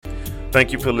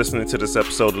Thank you for listening to this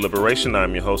episode of Liberation.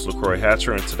 I'm your host, LaCroix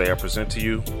Hatcher, and today I present to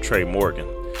you Trey Morgan.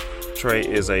 Trey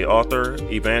is an author,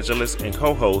 evangelist, and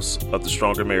co-host of the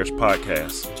Stronger Marriage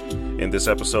podcast. In this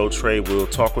episode, Trey will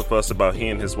talk with us about he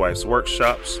and his wife's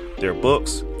workshops, their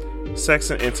books, sex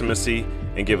and intimacy,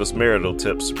 and give us marital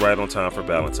tips right on time for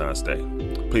Valentine's Day.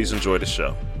 Please enjoy the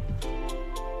show.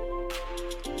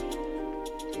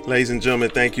 Ladies and gentlemen,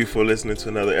 thank you for listening to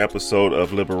another episode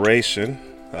of Liberation.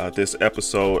 This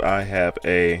episode, I have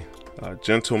a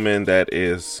gentleman that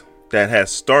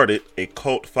has started a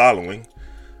cult following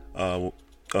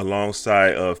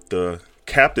alongside of the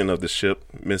captain of the ship,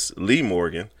 Miss Lee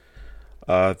Morgan.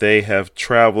 They have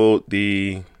traveled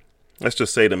the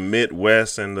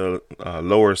Midwest and the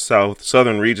lower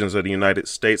southern regions of the United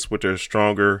States with their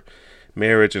Stronger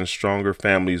Marriage and Stronger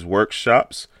Families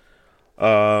workshops.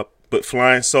 But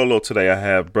flying solo today, I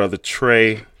have Brother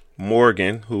Trey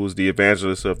Morgan, who is the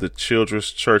evangelist of the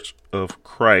Children's Church of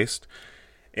Christ.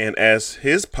 And as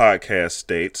his podcast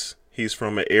states, he's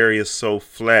from an area so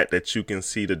flat that you can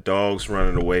see the dogs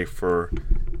running away for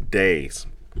days.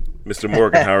 Mr.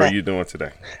 Morgan, how are you doing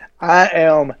today? I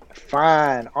am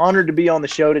fine. Honored to be on the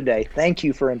show today. Thank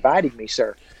you for inviting me,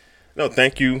 sir. No,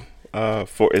 thank you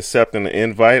for accepting the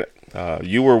invite.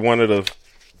 You were one of the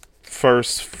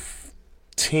first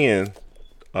 10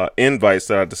 invites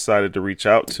that I decided to reach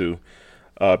out to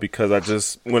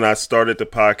because when I started the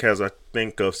podcast, I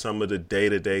think of some of the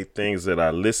day-to-day things that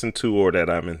I listen to or that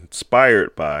I'm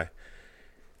inspired by,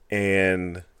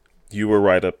 and you were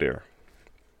right up there.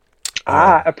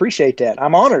 I appreciate that.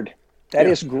 I'm honored. That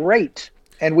is great.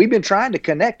 And we've been trying to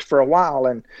connect for a while,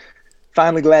 and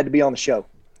finally glad to be on the show.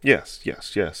 Yes.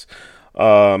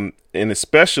 And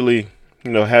especially,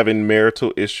 having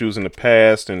marital issues in the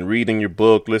past and reading your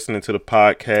book, listening to the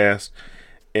podcast,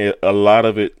 a lot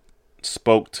of it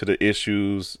spoke to the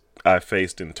issues I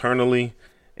faced internally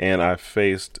and I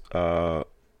faced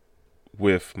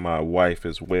with my wife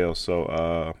as well.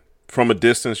 So from a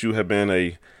distance, you have been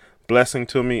a blessing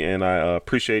to me, and I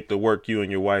appreciate the work you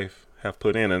and your wife have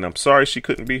put in. And I'm sorry she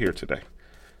couldn't be here today.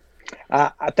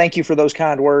 I thank you for those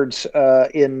kind words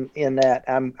in that.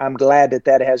 I'm glad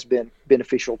that has been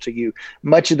beneficial to you.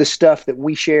 Much of the stuff that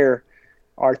we share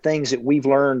are things that we've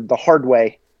learned the hard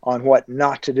way on what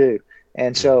not to do.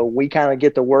 And so we kind of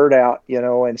get the word out,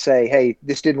 and say, hey,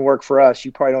 this didn't work for us.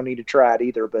 You probably don't need to try it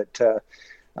either. But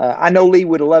I know Lee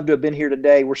would have loved to have been here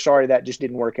today. We're sorry that just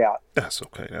didn't work out. That's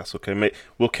okay. Mate,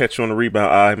 we'll catch you on the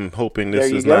rebound. I'm hoping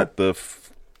this is not the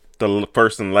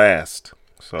first and last.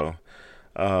 So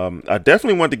I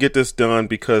definitely want to get this done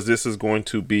because this is going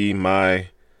to be my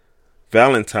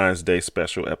Valentine's Day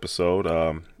special episode.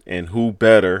 And who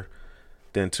better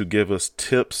than to give us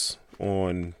tips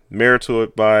on marital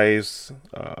advice,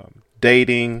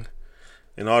 dating,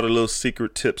 and all the little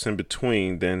secret tips in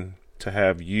between than to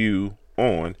have you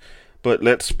on. But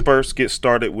let's first get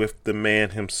started with the man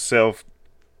himself.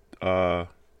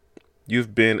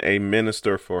 You've been a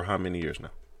minister for how many years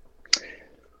now?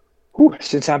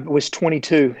 Since I was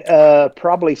 22,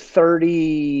 probably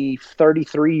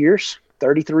 33 years. I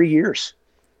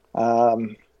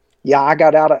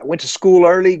went to school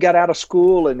early, got out of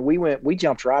school, and we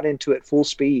jumped right into it full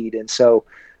speed. And so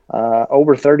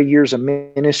over 30 years of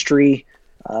ministry,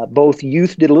 both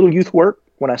did a little youth work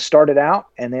when I started out,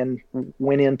 and then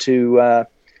went into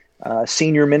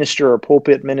senior minister or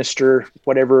pulpit minister,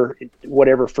 whatever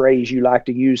phrase you like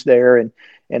to use there, and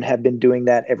have been doing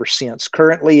that ever since.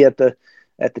 Currently at the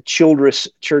Children's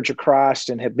Church of Christ,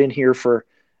 and have been here for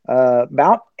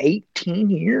about 18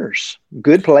 years.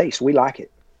 Good place. We like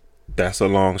it. That's a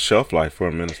long shelf life for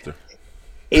a minister.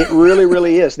 It really,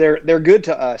 really is. They're good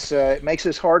to us. It makes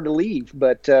us hard to leave,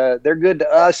 but they're good to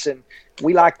us, and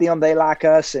we like them. They like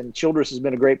us, and Children's has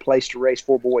been a great place to raise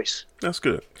 4 boys. That's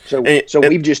good. So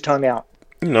we've just hung out.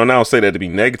 And I don't say that to be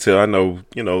negative. I know,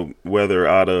 whether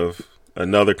out of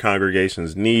another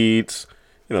congregation's needs,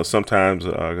 sometimes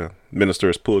a minister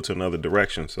is pulled to another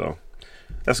direction. So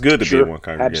that's good to be in one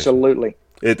congregation. Absolutely.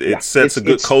 It sets a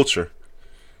good culture.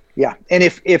 Yeah. And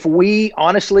if we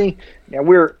honestly, now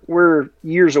we're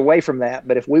years away from that,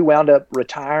 but if we wound up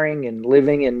retiring and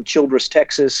living in Childress,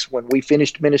 Texas, when we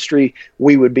finished ministry,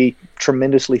 we would be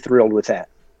tremendously thrilled with that.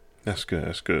 That's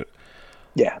good.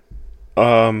 Yeah.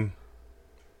 You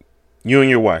and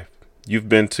your wife, you've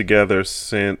been together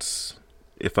since,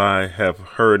 if I have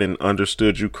heard and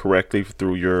understood you correctly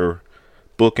through your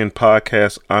book and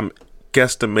podcast, I'm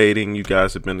guesstimating you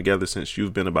guys have been together since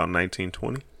you've been about 19,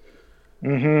 20.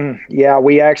 Mm-hmm. Yeah,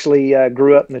 we actually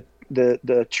grew up in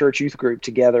the church youth group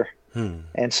together.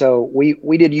 And so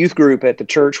we did youth group at the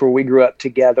church where we grew up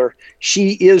together.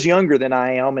 She is younger than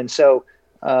I am, and so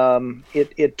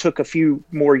It took a few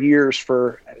more years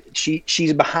for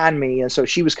she's behind me, and so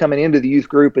she was coming into the youth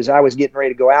group as I was getting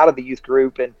ready to go out of the youth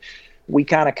group, and we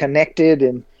kind of connected,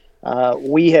 and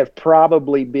we have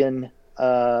probably been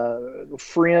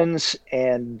friends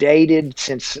and dated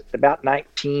since about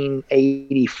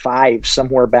 1985,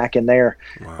 somewhere back in there.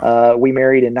 Wow. We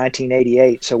married in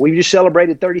 1988, so we just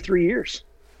celebrated 33 years.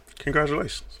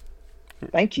 Congratulations.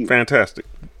 Thank you. Fantastic.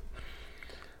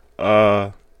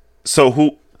 So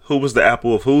who was the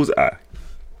apple of whose eye?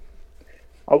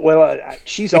 Oh, well,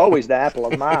 she's always the apple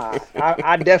of my eye.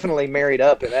 I definitely married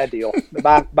up in that deal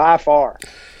by far.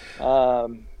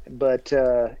 But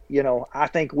I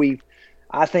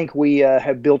think we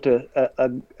have built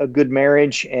a good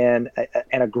marriage and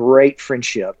a great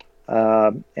friendship.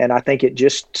 And I think it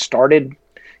just started.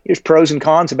 There's pros and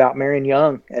cons about marrying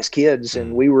young as kids,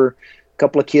 and we were a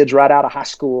couple of kids right out of high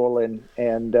school, and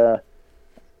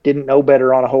didn't know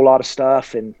better on a whole lot of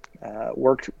stuff, and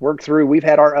worked through. We've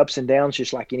had our ups and downs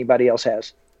just like anybody else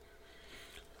has.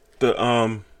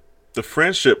 The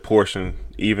friendship portion,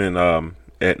 even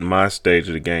at my stage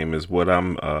of the game, is what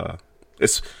I'm.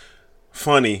 It's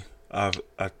funny. I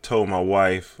told my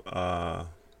wife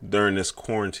during this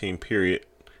quarantine period,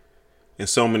 in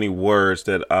so many words,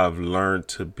 that I've learned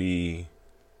to be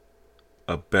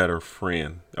a better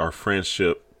friend. Our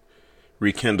friendship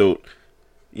rekindled.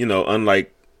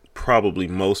 Unlike probably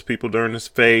most people during this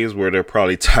phase where they're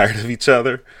probably tired of each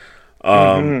other,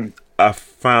 I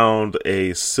found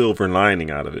a silver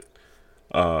lining out of it.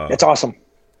 That's awesome.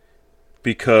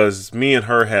 Because me and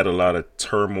her had a lot of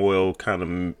turmoil,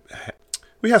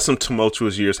 we had some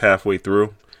tumultuous years halfway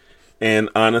through. And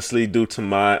honestly, due to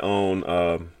my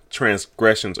own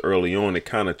transgressions early on, it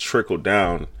kind of trickled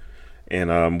down.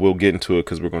 And we'll get into it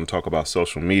because we're going to talk about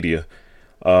social media.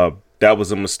 That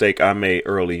was a mistake I made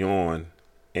early on,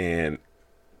 and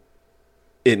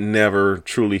it never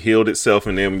truly healed itself.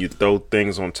 And then when you throw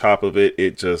things on top of it,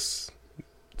 it just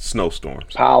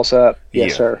snowstorms. Piles up.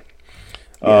 Yes, sir.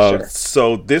 Yes, sir.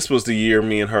 So this was the year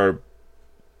me and her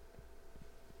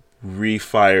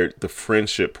refired the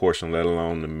friendship portion, let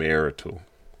alone the marital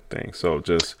thing. So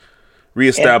just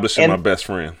reestablishing my best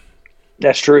friend.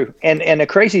 That's true. And the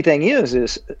crazy thing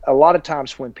is a lot of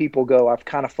times when people go, I've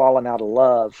kind of fallen out of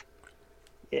love,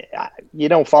 you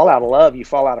don't fall out of love, you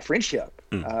fall out of friendship.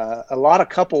 A lot of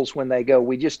couples, when they go,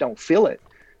 we just don't feel it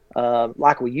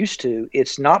like we used to.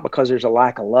 It's not because there's a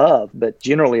lack of love, but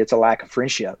generally it's a lack of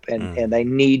friendship, and they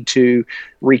need to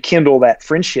rekindle that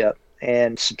friendship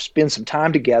and spend some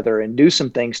time together and do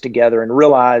some things together and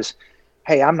realize,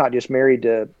 hey, I'm not just married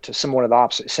to someone of the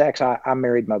opposite sex. I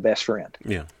married my best friend.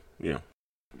 Yeah.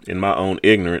 In my own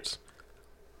ignorance,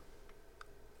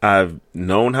 I've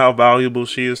known how valuable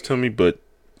she is to me, but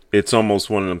it's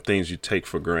almost one of them things you take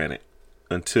for granted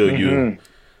until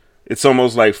it's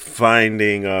almost like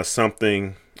finding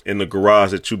something in the garage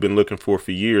that you've been looking for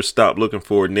years, stop looking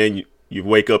for it, and then you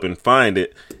wake up and find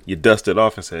it, you dust it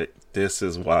off and say, this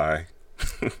is why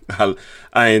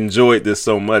I enjoyed this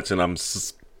so much, and I'm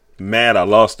mad I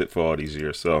lost it for all these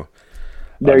years. So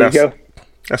there you go.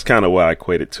 That's kind of what I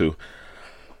equate it to.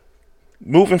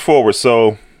 Moving forward,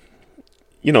 so,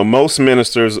 most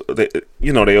ministers,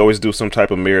 they always do some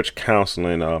type of marriage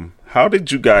counseling. How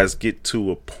did you guys get to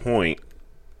a point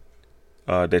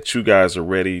that you guys are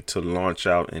ready to launch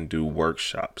out and do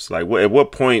workshops? Like, at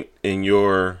what point in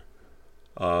your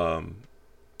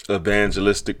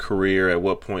evangelistic career, at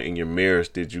what point in your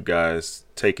marriage did you guys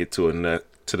take it to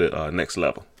the next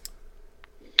level?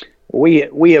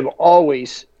 We have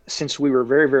always, since we were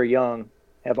very, very young,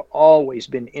 have always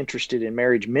been interested in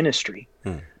marriage ministry.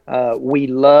 We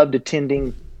loved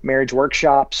attending marriage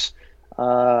workshops,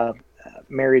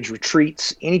 marriage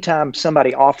retreats. Anytime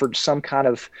somebody offered some kind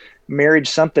of marriage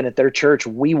something at their church,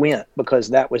 we went because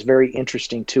that was very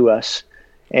interesting to us.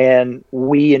 And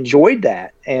we enjoyed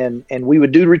that. And we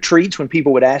would do retreats when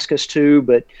people would ask us to.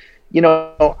 But,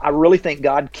 I really think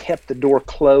God kept the door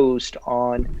closed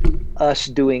on us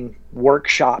doing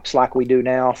workshops like we do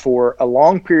now for a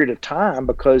long period of time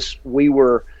because we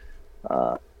were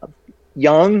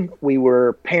young, we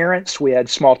were parents, we had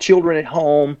small children at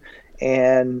home,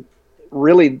 and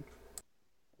really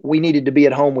we needed to be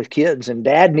at home with kids, and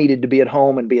dad needed to be at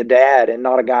home and be a dad and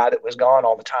not a guy that was gone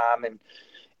all the time. And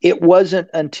it wasn't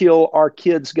until our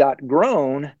kids got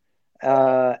grown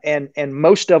and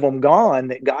most of them gone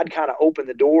that God kind of opened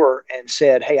the door and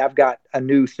said, hey, I've got a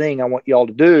new thing I want y'all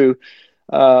to do.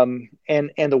 And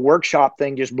the workshop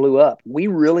thing just blew up. We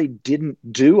really didn't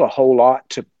do a whole lot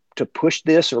to push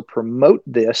this or promote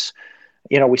this.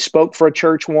 We spoke for a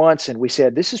church once and we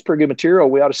said, this is pretty good material.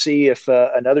 We ought to see if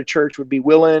another church would be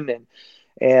willing.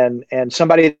 and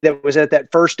somebody that was at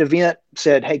that first event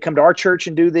said, "Hey, come to our church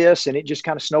and do this," and it just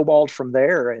kind of snowballed from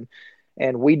there.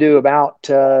 And we do about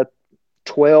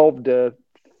 12 to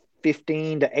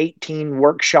 15 to 18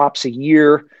 workshops a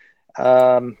year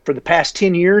for the past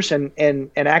 10 years, and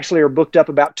actually are booked up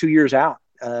about 2 years out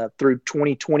through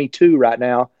 2022 right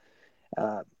now.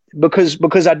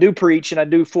 Because I do preach and I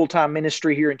do full-time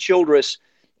ministry here in Childress,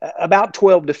 about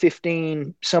 12 to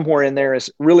 15, somewhere in there,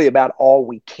 is really about all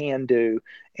we can do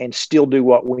and still do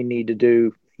what we need to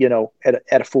do,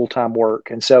 at a full-time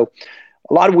work. And so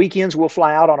a lot of weekends we'll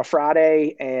fly out on a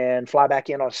Friday and fly back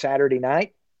in on a Saturday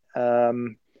night.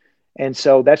 And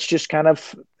so that's just kind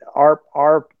of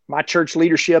my church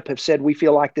leadership have said we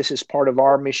feel like this is part of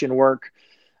our mission work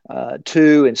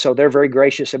too. And so they're very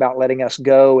gracious about letting us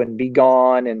go and be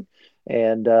gone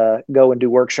and go and do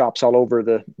workshops all over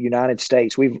the United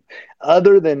States.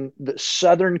 Other than the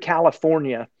Southern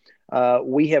California,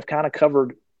 we have kind of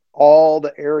covered all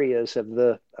the areas of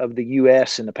the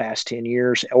U.S. in the past 10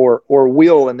 years, or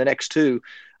will in the next two.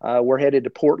 We're headed to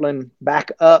Portland,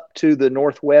 back up to the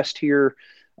Northwest here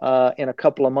in a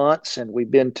couple of months, and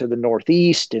we've been to the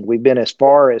Northeast, and we've been as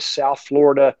far as South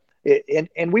Florida,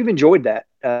 and we've enjoyed that.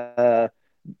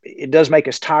 It does make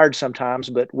us tired sometimes,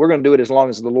 but we're going to do it as long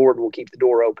as the Lord will keep the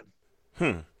door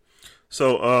open.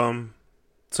 So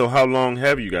how long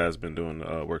have you guys been doing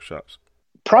workshops?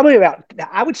 Probably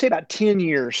I would say about 10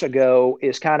 years ago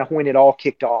is kind of when it all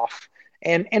kicked off.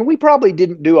 And we probably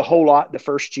didn't do a whole lot the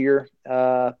first year.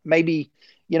 Maybe,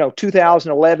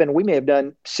 2011, we may have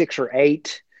done 6 or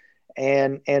 8.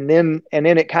 And then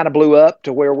it kind of blew up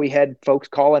to where we had folks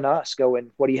calling us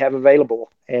going, "What do you have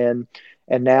available?" And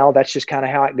now that's just kind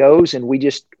of how it goes. And we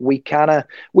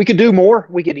could do more.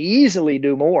 We could easily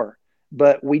do more,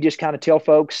 but we just kind of tell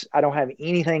folks, I don't have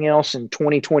anything else in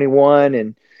 2021.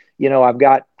 And, I've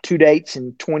got 2 dates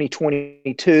in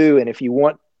 2022. And if you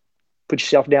want, put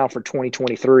yourself down for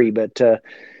 2023. But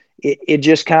it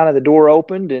just kind of, the door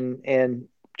opened, and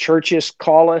churches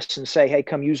call us and say, "Hey,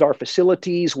 come use our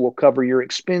facilities. We'll cover your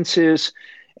expenses."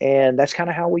 And that's kind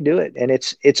of how we do it. And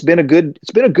it's been a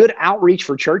good outreach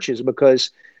for churches,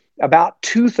 because about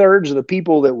 2/3 of the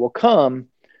people that will come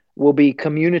will be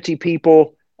community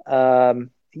people,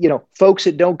 folks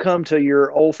that don't come to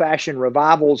your old-fashioned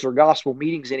revivals or gospel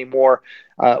meetings anymore,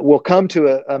 will come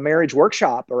to a marriage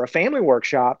workshop or a family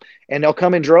workshop, and they'll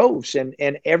come in droves.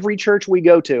 And every church we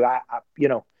go to, I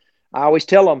always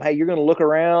tell them, "Hey, you're going to look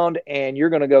around and you're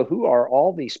going to go, who are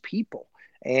all these people?"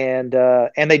 And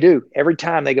they do. Every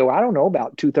time they go, "I don't know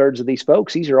about 2/3 of these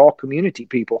folks. These are all community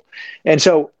people." And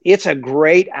so it's a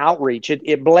great outreach.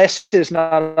 It blesses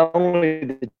not only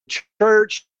the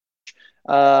church,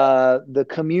 the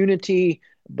community,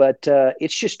 but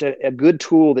it's just a good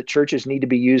tool that churches need to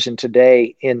be using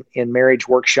today in marriage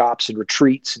workshops and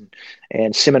retreats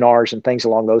and seminars and things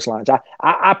along those lines.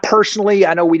 I personally,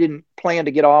 I know we didn't plan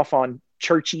to get off on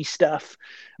churchy stuff,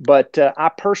 but I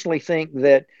personally think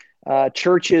that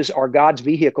churches are God's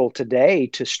vehicle today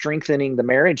to strengthening the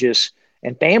marriages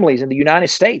and families in the United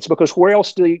States, because where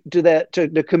else do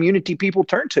the community people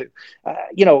turn to?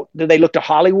 Do they look to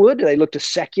Hollywood? Do they look to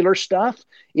secular stuff?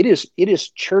 It is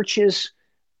churches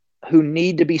who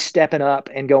need to be stepping up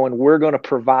and going, "We're going to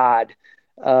provide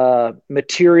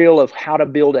material of how to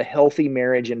build a healthy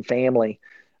marriage and family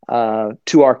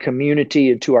to our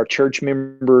community and to our church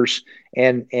members."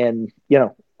 And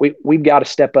we've got to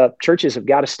step up. Churches have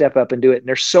got to step up and do it. And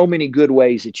there's so many good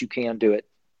ways that you can do it.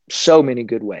 So many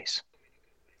good ways.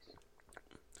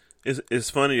 It's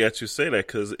funny that you say that,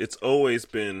 because it's always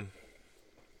been,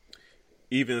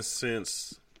 even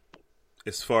since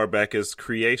as far back as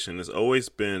creation, it's always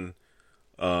been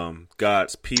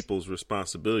God's people's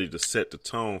responsibility to set the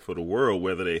tone for the world,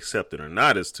 whether they accept it or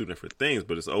not. It's two different things,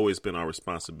 but it's always been our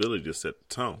responsibility to set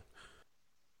the tone.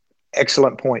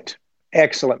 Excellent point.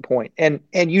 Excellent point. And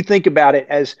you think about it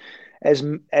as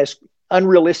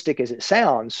unrealistic as it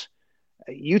sounds.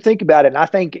 You think about it, and I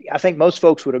think most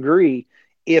folks would agree.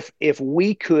 If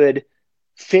we could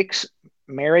fix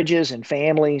marriages and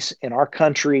families in our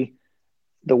country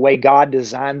the way God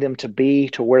designed them to be,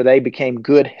 to where they became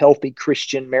good, healthy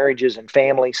Christian marriages and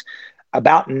families,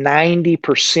 about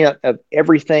 90% of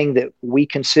everything that we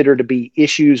consider to be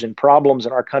issues and problems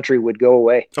in our country would go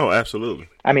away. Oh, absolutely.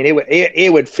 I mean,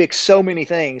 it would fix so many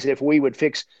things if we would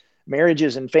fix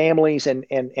marriages and families, and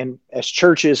as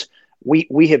churches,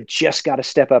 we have just got to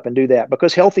step up and do that,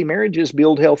 because healthy marriages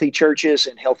build healthy churches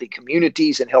and healthy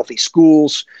communities and healthy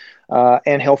schools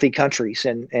and healthy countries.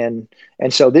 And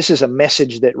so this is a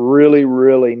message that really,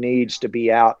 really needs to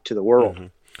be out to the world. Mm-hmm.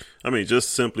 I mean,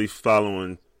 just simply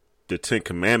following the 10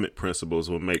 Commandment principles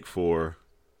will make for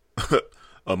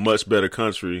a much better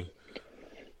country,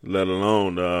 let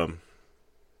alone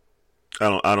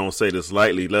I don't say this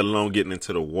lightly, let alone getting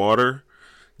into the water.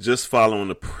 Just following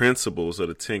the principles of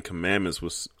the Ten Commandments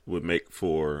would make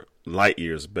for light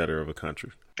years better of a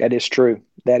country. That is true.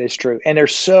 That is true. And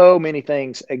there's so many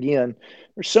things. Again,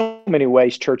 there's so many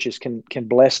ways churches can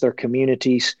bless their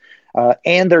communities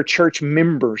and their church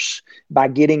members by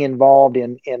getting involved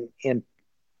in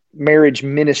marriage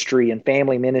ministry and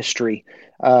family ministry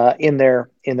in their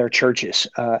churches.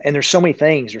 And there's so many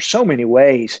things. There's so many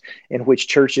ways in which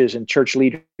churches and church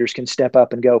leaders can step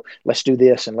up and go, let's do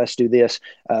this and let's do this.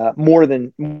 More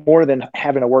than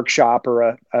having a workshop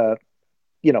or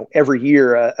every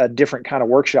year a different kind of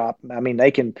workshop. I mean,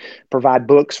 they can provide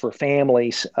books for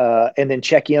families and then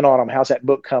check in on them. How's that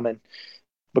book coming?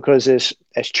 Because as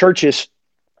churches,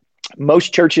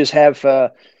 most churches have,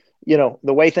 the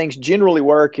way things generally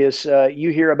work is you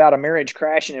hear about a marriage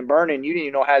crashing and burning. You didn't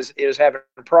even know it was having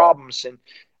problems. And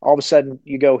all of a sudden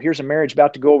you go, here's a marriage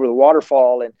about to go over the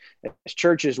waterfall. And as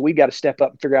churches, we've got to step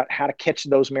up and figure out how to catch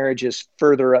those marriages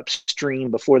further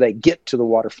upstream before they get to the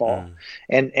waterfall.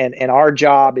 And our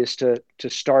job is to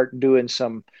start doing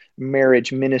some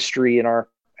marriage ministry in our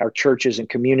churches and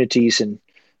communities and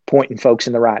pointing folks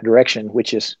in the right direction,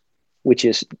 which is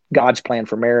God's plan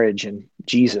for marriage and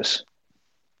Jesus.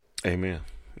 Amen.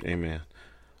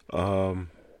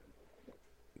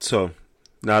 So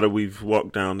now that we've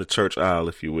walked down the church aisle,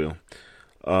 if you will,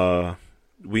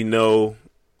 we know,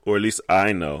 or at least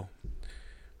I know,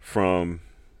 from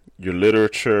your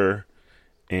literature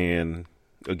and,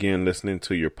 again, listening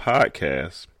to your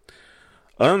podcast,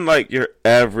 unlike your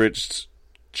average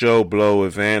Joe Blow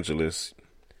evangelist,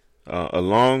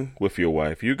 along with your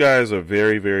wife, you guys are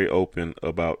very, very open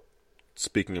about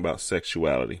speaking about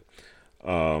sexuality.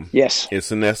 Yes,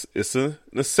 it's a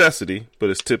necessity,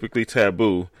 but it's typically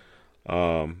taboo,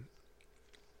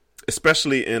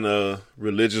 especially in a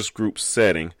religious group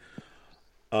setting.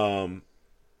 Number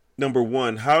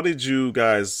one, how did you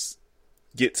guys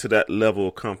get to that level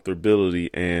of comfortability,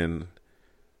 and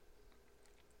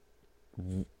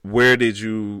where did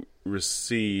you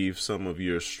receive some of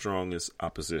your strongest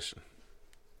opposition?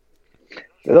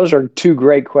 Those are two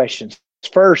great questions.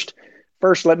 First,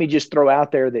 let me just throw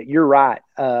out there that you're right.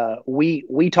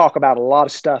 We talk about a lot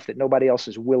of stuff that nobody else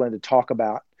is willing to talk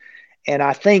about. And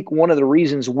I think one of the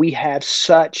reasons we have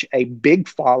such a big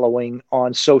following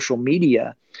on social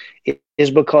media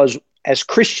is because as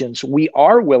Christians, we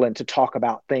are willing to talk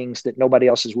about things that nobody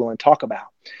else is willing to talk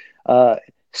about.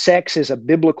 Sex is a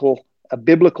biblical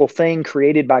thing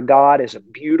created by God, as a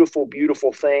beautiful,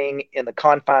 beautiful thing in the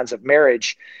confines of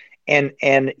marriage. And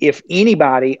if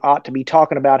anybody ought to be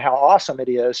talking about how awesome it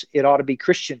is, it ought to be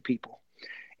Christian people.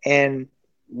 And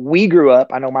we grew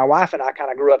up, I know my wife and I kind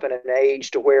of grew up in an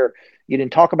age to where you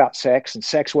didn't talk about sex and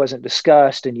sex wasn't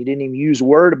discussed and you didn't even use a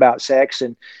word about sex.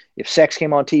 And if sex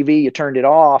came on TV, you turned it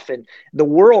off. And the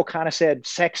world kind of said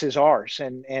sex is ours.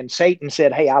 And Satan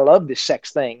said, hey, I love this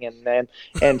sex thing.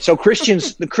 And so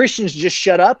the Christians just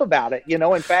shut up about it.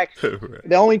 In fact, right.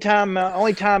 The only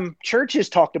time churches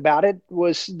talked about it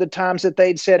was the times that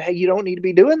they'd said, hey, you don't need to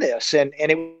be doing this. And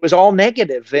it was all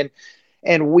negative.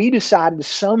 And we decided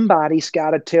somebody's got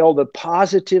to tell the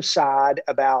positive side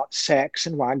about sex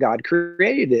and why God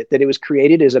created it, that it was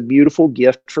created as a beautiful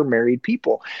gift for married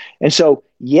people. And so,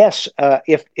 yes,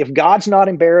 if God's not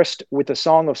embarrassed with the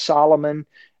Song of Solomon,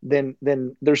 then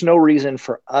there's no reason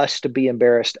for us to be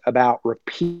embarrassed about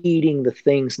repeating the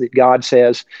things that God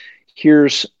says.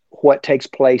 Here's what takes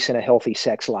place in a healthy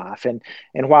sex life. And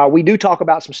while we do talk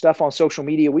about some stuff on social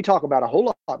media, we talk about a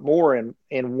whole lot more in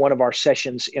one of our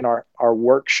sessions in our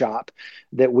workshop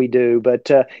that we do. But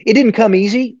it didn't come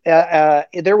easy. I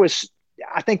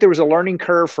think there was a learning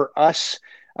curve for us,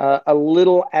 a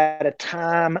little at a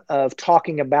time of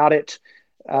talking about it.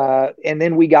 And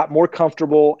then we got more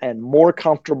comfortable.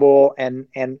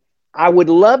 And I would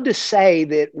love to say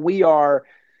that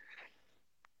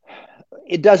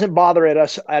it doesn't bother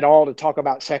us at all to talk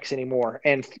about sex anymore.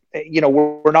 And,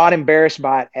 we're not embarrassed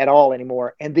by it at all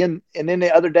anymore. And then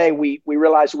the other day we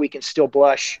realized we can still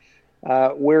blush.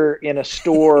 We're in a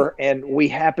store and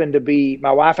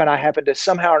my wife and I happen to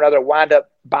somehow or another wind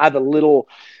up by the little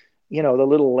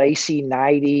lacy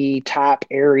nighty type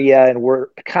area. And we're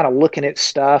kind of looking at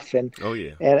stuff and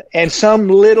some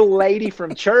little lady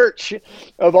from church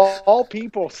of all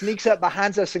people sneaks up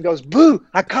behind us and goes, "Boo,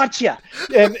 I caught you."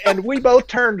 And we both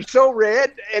turned so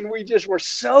red and we just were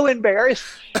so embarrassed.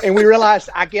 And we realized,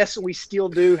 I guess we still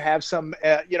do have some,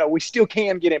 we still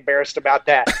can get embarrassed about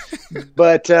that.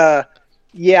 But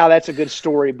that's a good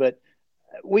story. But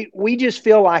we just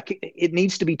feel like it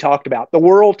needs to be talked about. The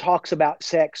world talks about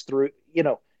sex through,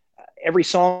 every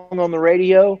song on the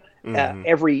radio,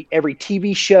 every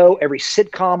TV show, every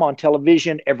sitcom on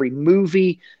television, every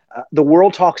movie. The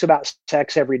world talks about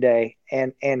sex every day,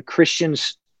 and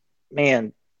Christians,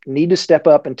 man, need to step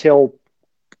up and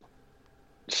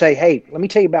say, hey, let me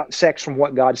tell you about sex from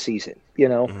what God sees it,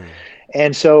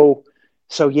 And so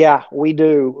yeah, we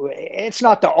do. It's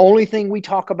not the only thing we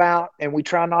talk about, and we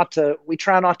try not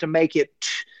to make it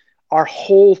our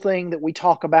whole thing that we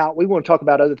talk about. We want to talk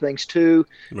about other things too,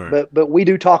 right. but we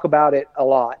do talk about it a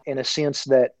lot, in a sense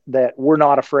that we're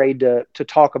not afraid to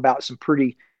talk about some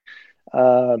pretty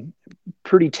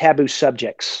taboo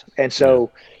subjects. And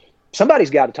so somebody's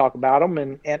got to talk about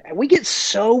them. And we get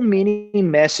so many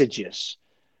messages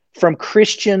from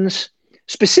Christians,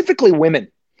 specifically women.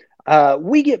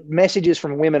 We get messages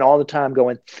from women all the time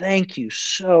going, thank you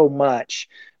so much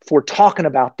for talking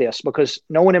about this, because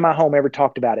no one in my home ever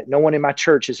talked about it. No one in my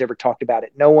church has ever talked about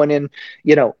it. No one in,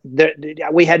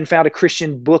 we hadn't found a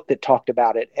Christian book that talked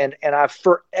about it. And I've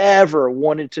forever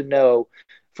wanted to know,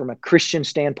 from a Christian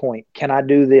standpoint, can I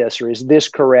do this, or is this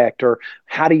correct, or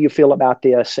how do you feel about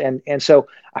this? And so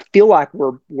I feel like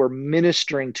we're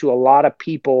ministering to a lot of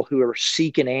people who are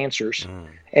seeking answers.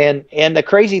 And the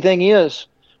crazy thing is,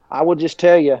 I will just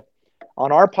tell you,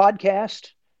 on our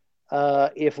podcast,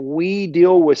 if we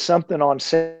deal with something on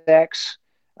sex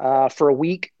for a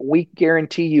week, we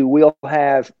guarantee you we'll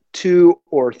have 2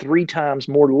 or 3 times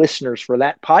more listeners for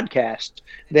that podcast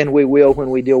than we will when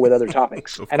we deal with other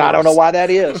topics. And I don't know why that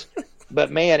is,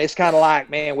 but man, it's kind of like,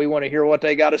 man, we want to hear what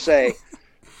they got to say.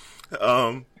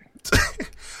 Wow.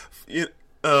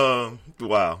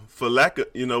 For lack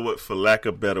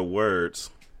of better words,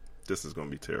 this is going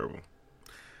to be terrible.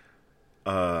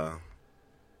 I'm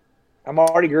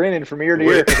already grinning from ear to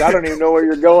ear because I don't even know where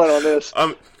you're going on this.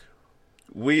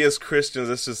 We as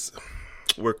Christians,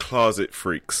 we're closet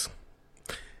freaks,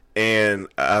 and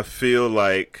I feel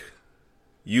like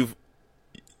you've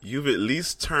at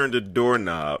least turned the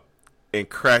doorknob and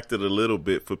cracked it a little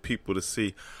bit for people to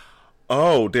see.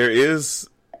 Oh,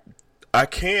 I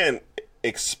can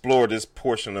explore this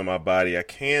portion of my body. I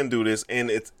can do this,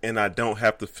 and I don't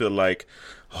have to feel like,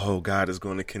 oh, God is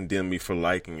going to condemn me for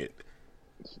liking it.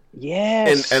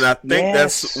 Yes. And I think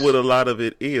that's what a lot of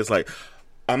it is. Like,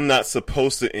 I'm not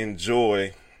supposed to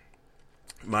enjoy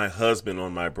my husband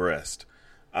on my breast.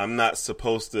 I'm not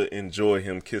supposed to enjoy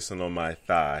him kissing on my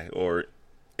thigh,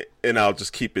 and I'll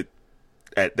just keep it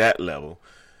at that level.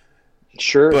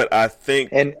 Sure. But I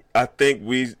think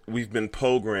we've been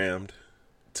programmed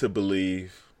to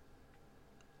believe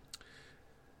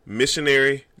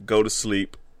missionary, go to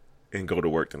sleep, and go to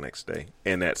work the next day,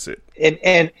 and that's it.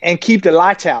 And keep the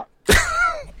lights out.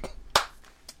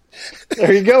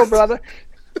 There you go, brother.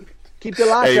 Keep the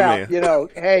lights out.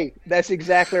 Hey, that's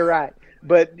exactly right.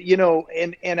 But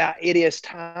it is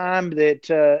time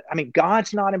that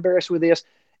God's not embarrassed with this,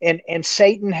 and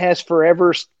Satan has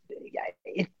forever.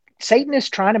 Satan is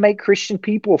trying to make Christian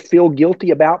people feel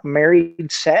guilty about married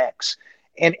sex,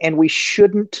 and we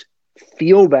shouldn't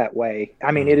feel that way.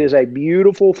 It is a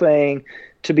beautiful thing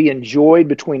to be enjoyed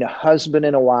between a husband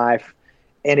and a wife,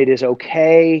 and it is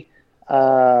okay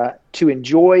to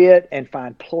enjoy it and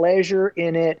find pleasure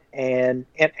in it, and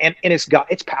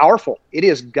it's powerful. It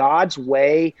is God's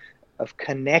way of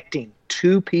connecting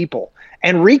two people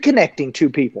and reconnecting two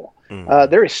people.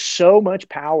 There is so much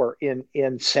power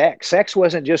in sex. Sex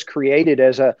wasn't just created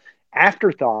as a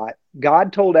afterthought.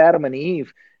 God told Adam and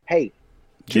Eve, "Hey,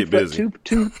 get busy.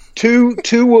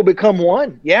 Two will become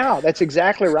one." Yeah, that's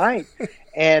exactly right.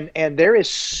 And there is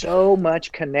so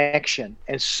much connection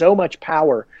and so much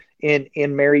power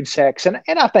in married sex. And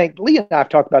I think Lee and I have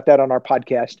talked about that on our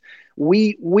podcast.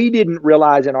 We didn't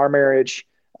realize in our marriage,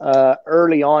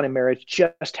 early on in marriage,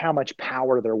 just how much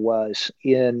power there was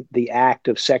in the act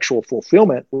of sexual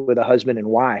fulfillment with a husband and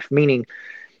wife, meaning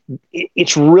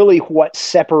it's really what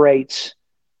separates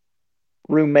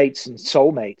roommates and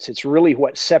soulmates. It's really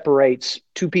what separates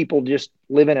two people just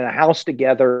living in a house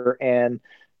together and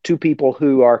two people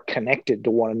who are connected to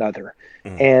one another.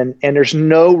 And there's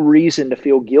no reason to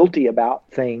feel guilty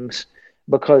about things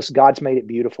because God's made it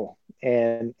beautiful.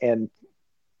 And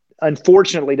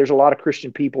unfortunately, there's a lot of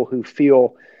Christian people who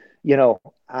feel,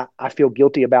 I feel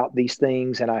guilty about these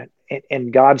things.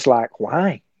 And God's like,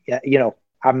 why?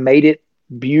 I made it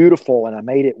beautiful and I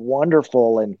made it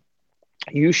wonderful, and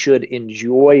you should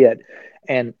enjoy it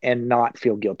and not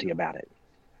feel guilty about it.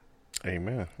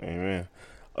 Amen. Amen.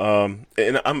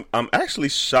 And I'm actually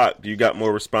shocked you got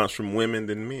more response from women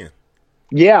than men.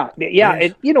 Yeah.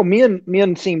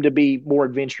 Men seem to be more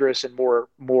adventurous and more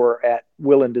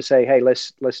willing to say, hey,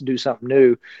 let's do something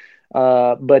new.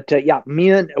 Yeah,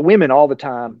 women all the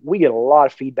time. We get a lot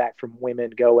of feedback from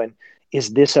women going,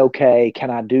 "Is this okay? Can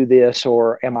I do this,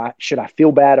 or should I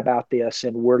feel bad about this?"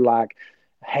 And we're like,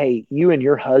 "Hey, you and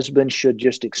your husband should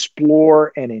just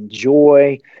explore and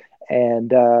enjoy."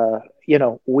 And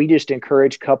we just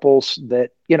encourage couples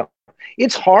that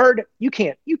it's hard. You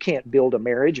can't build a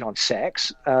marriage on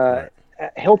sex. Right.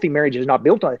 A healthy marriage is not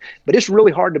built on it, but it's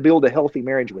really hard to build a healthy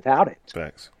marriage without it.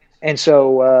 Facts. And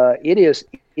so it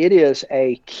is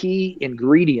a key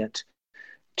ingredient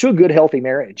to a good healthy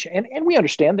marriage. And we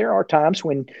understand there are times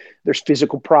when there's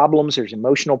physical problems, there's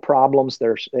emotional problems,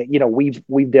 there's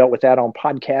we've dealt with that on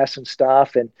podcasts and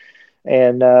stuff,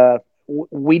 and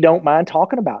we don't mind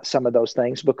talking about some of those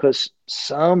things because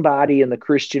somebody in the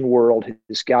Christian world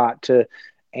has got to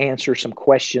answer some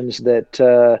questions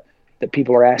that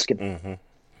people are asking. Mm-hmm.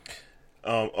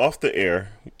 Off the air,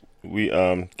 we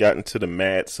got into the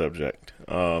mad subject.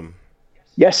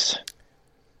 Yes.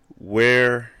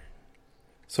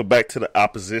 So back to the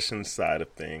opposition side of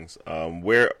things.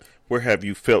 Where have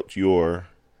you felt your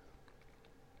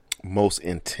most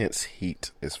intense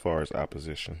heat as far as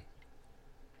opposition?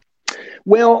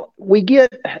 Well,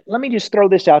 let me just throw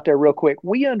this out there real quick.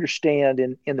 We understand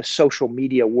in the social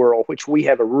media world, which we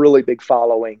have a really big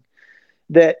following,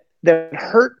 that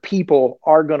hurt people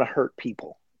are going to hurt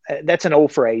people. That's an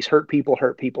old phrase, hurt people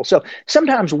hurt people. So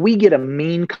sometimes we get a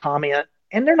mean comment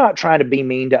and they're not trying to be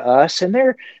mean to us, and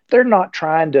they're not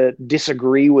trying to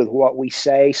disagree with what we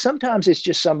say. Sometimes it's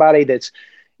just somebody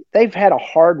they've had a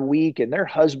hard week and their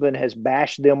husband has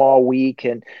bashed them all week,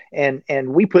 and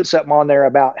we put something on there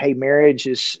about, hey, marriage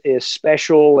is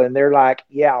special, and they're like,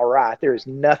 yeah, all right, there's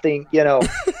nothing,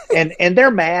 and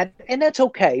they're mad, and that's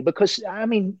okay, because I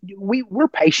mean we're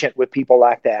patient with people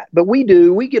like that, but we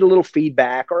get a little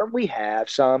feedback, or we have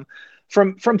some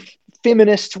from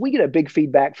feminists. We get a big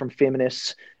feedback from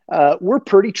feminists. We're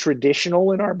pretty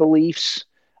traditional in our beliefs.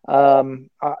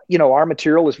 Our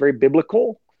material is very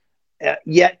biblical.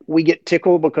 Yet we get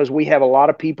tickled because we have a lot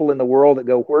of people in the world that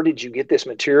go, where did you get this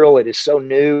material? It is so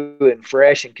new and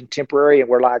fresh and contemporary. And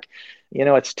we're like,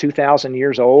 it's 2,000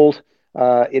 years old.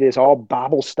 It is all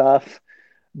Bible stuff.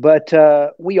 But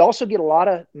we also get a lot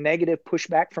of negative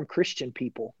pushback from Christian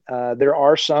people. There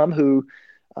are some who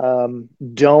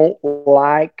don't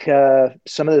like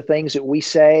some of the things that we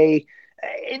say,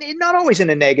 and not always in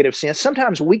a negative sense.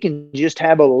 Sometimes we can just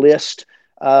have a list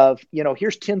of,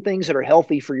 here's 10 things that are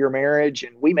healthy for your marriage.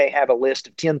 And we may have a list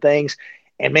of 10 things.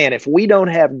 And man, if we don't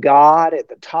have God at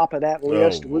the top of that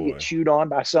list, we'll get chewed on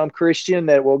by some Christian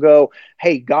that will go,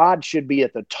 hey, God should be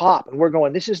at the top. And we're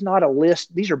going, this is not a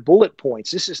list. These are bullet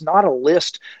points. This is not a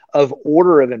list of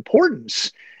order of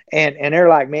importance. And they're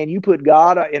like, man, you put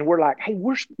God, and we're like, hey,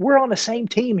 we're on the same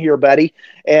team here, buddy.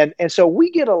 And so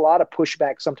we get a lot of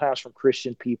pushback sometimes from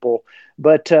Christian people,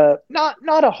 but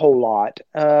not a whole lot.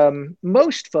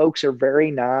 Most folks are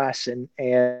very nice and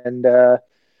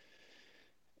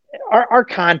are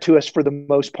kind to us for the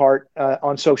most part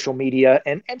on social media.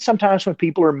 And sometimes when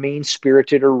people are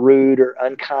mean-spirited or rude or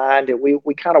unkind, and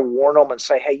we kind of warn them and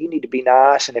say, hey, you need to be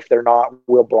nice. And if they're not,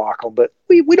 we'll block them. But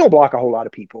we don't block a whole lot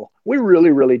of people. We really,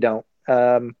 really don't.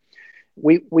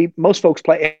 Most folks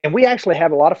play, and we actually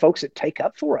have a lot of folks that take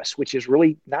up for us, which is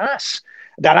really nice.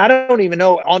 That I don't even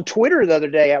know. On Twitter the other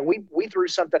day, we threw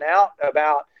something out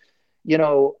about,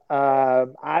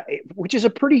 which is a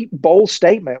pretty bold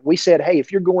statement. We said, hey,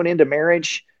 if you're going into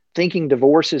marriage thinking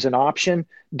divorce is an option,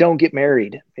 don't get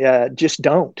married. Just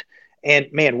don't.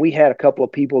 And man, we had a couple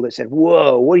of people that said,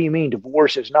 whoa, what do you mean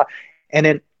divorce is not? And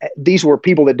then these were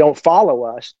people that don't follow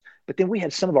us. But then we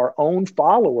had some of our own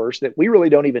followers that we really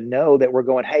don't even know that were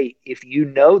going, hey, if you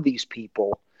know these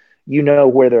people, you know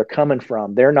where they're coming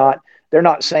from. They're not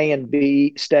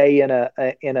saying stay in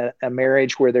a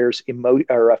marriage where there's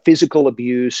physical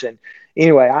abuse. And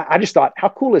anyway, I just thought, how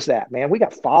cool is that, man? We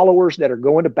got followers that are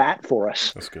going to bat for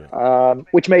us. That's good.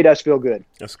 Which made us feel good.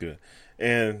 That's good.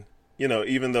 And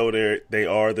even though they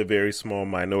are the very small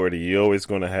minority, you're always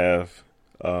going to have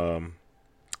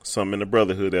some in the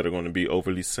brotherhood that are going to be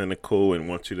overly cynical and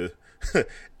want you to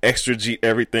extragete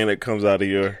everything that comes out of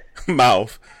your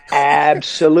mouth.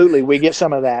 Absolutely. We get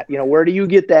some of that. Where do you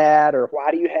get that? Or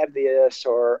why do you have this?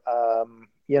 Or,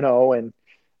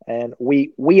 and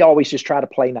we always just try to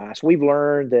play nice. We've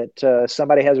learned that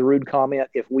somebody has a rude comment,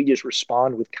 if we just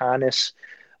respond with kindness,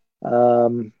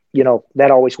 that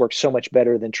always works so much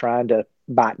better than trying to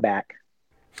bite back.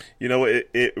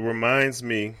 It reminds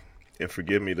me, and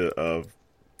forgive me of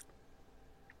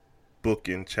book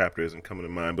and chapter isn't coming to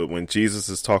mind, but when Jesus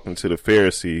is talking to the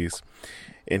Pharisees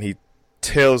and he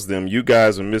tells them, you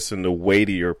guys are missing the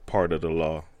weightier part of the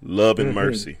law, love and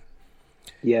mercy.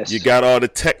 Yes. You got all the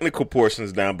technical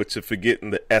portions down, but you're forgetting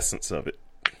the essence of it.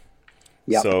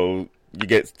 Yep. So you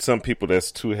get some people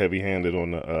that's too heavy-handed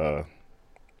on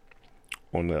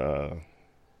the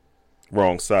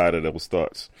wrong side of those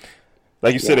thoughts.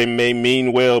 Like you said, they may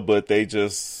mean well, but they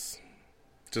just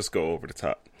go over the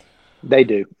top. They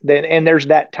do. And there's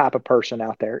that type of person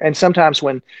out there. And sometimes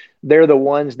when they're the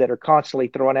ones that are constantly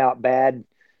throwing out bad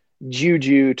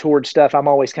juju towards stuff, I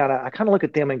kind of look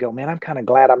at them and go, man, I'm kind of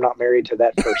glad I'm not married to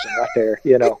that person right there.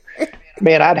 You know,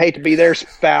 man, I'd hate to be their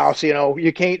spouse. You know,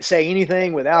 you can't say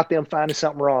anything without them finding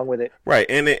something wrong with it. Right.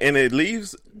 And it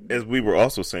leaves, as we were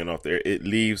also saying off there, it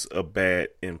leaves a bad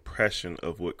impression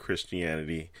of what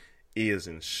Christianity is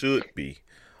and should be.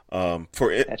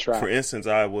 That's right. For instance,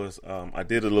 I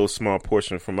did a little small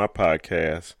portion from my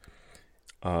podcast,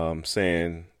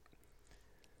 saying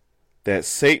that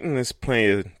Satan is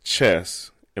playing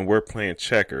chess and we're playing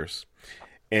checkers,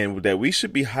 and that we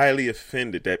should be highly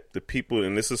offended that the people,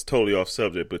 and this is totally off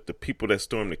subject, but the people that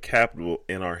stormed the Capitol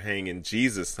and are hanging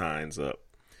Jesus signs up,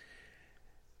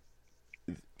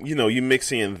 you know, you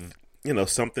mix in, you know,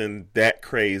 something that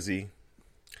crazy,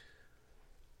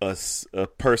 a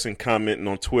person commenting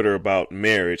on Twitter about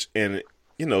marriage, and,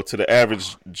 you know, to the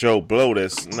average Joe Blow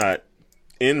that's not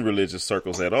in religious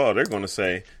circles at all, they're going to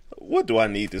say, what do I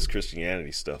need this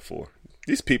Christianity stuff for?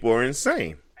 These people are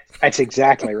insane. That's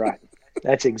exactly right.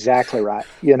 That's exactly right.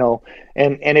 You know,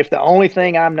 and if the only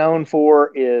thing I'm known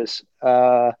for is, you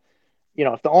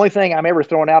know, if the only thing I'm ever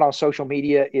throwing out on social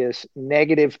media is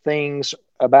negative things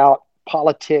about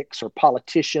politics or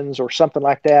politicians or something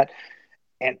like that,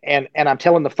 and I'm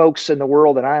telling the folks in the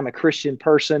world that I'm a Christian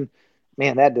person,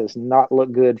 man, that does not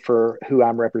look good for who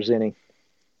I'm representing.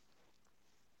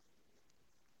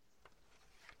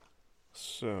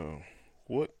 So,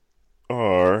 what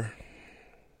are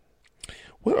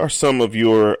some of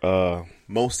your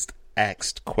most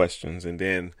asked questions? And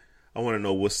then I want to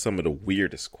know what's some of the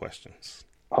weirdest questions.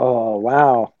 Oh,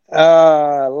 wow.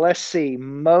 Let's see.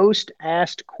 Most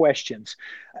asked questions.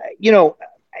 You know,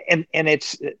 and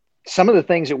it's some of the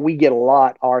things that we get a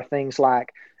lot are things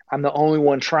like, I'm the only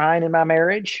one trying in my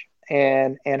marriage.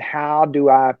 And how do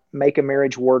I make a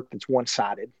marriage work that's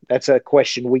one-sided? That's a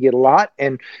question we get a lot.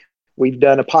 And we've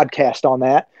done a podcast on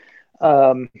that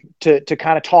to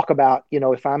kind of talk about, you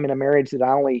know, if I'm in a marriage that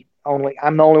I'm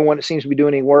the only one that seems to be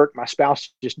doing any work, my spouse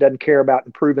just doesn't care about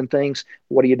improving things,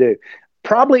 what do you do?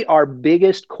 Probably our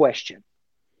biggest question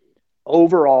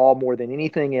overall, more than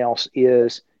anything else,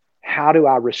 is how do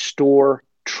I restore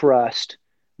trust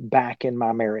back in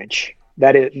my marriage?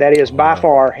 That is by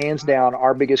far, hands down,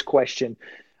 our biggest question.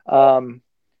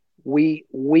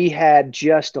 We had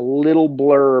just a little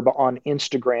blurb on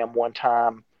Instagram one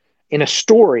time in a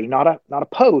story, not a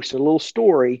post, a little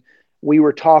story. We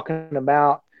were talking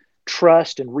about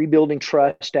trust and rebuilding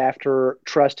trust after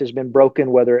trust has been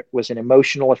broken, whether it was an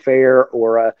emotional affair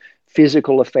or a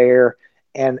physical affair.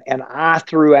 And I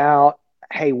threw out,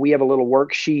 hey, we have a little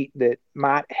worksheet that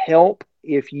might help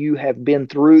if you have been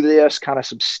through this, kind of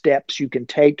some steps you can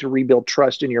take to rebuild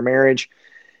trust in your marriage.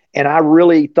 And I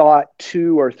really thought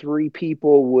 2 or 3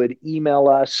 people would email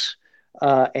us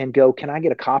and go, can I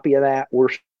get a copy of that? We're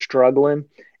struggling.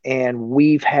 And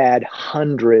we've had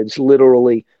hundreds,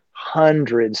 literally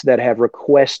hundreds, that have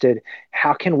requested,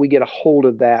 how can we get a hold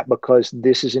of that? Because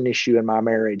this is an issue in my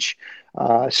marriage.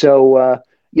 So,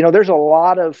 you know, there's a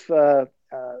lot of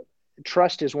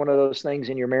trust is one of those things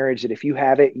in your marriage that if you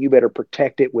have it, you better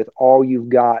protect it with all you've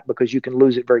got, because you can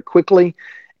lose it very quickly.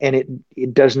 And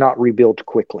it does not rebuild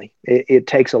quickly. It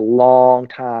takes a long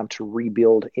time to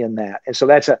rebuild in that. And so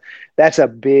that's a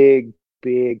big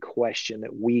question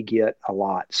that we get a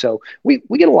lot. So we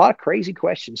get a lot of crazy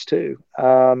questions too.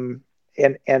 And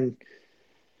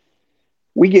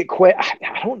we get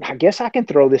I guess I can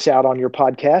throw this out on your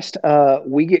podcast.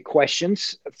 We get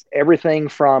questions, everything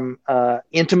from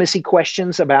intimacy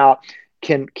questions about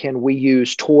can we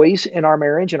use toys in our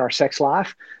marriage and our sex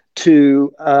life,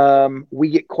 to we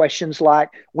get questions like,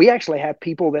 we actually have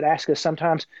people that ask us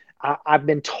sometimes, I've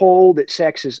been told that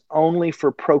sex is only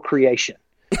for procreation.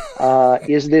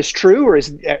 Is this true, or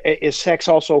is sex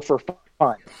also for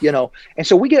fun? You know, and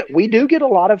so we do get a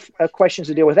lot of questions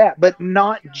that deal with that, but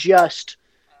not just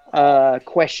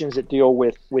questions that deal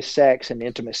with sex and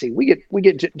intimacy. We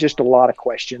get just a lot of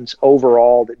questions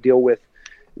overall that deal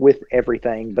with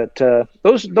everything. But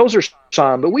those are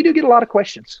some. But we do get a lot of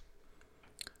questions.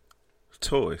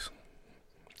 Toys.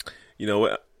 You know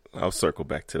what? I'll circle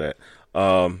back to that.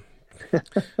 Well,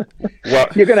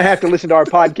 you're going to have to listen to our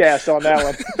podcast on that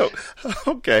one.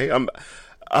 Okay.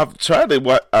 I've tried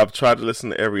to listen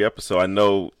to every episode. I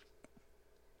know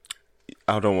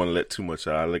I don't want to let too much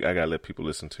out. I gotta let people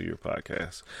listen to your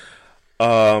podcast.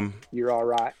 You're all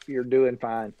right. You're doing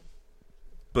fine.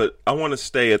 But I want to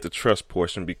stay at the trust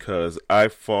portion because I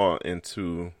fall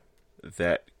into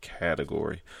that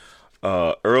category.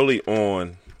 Early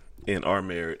on in our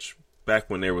marriage, back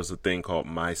when there was a thing called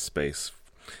MySpace.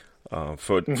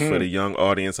 For the young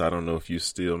audience, I don't know if you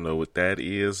still know what that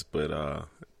is, but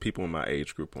people in my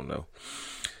age group will know.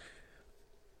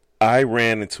 I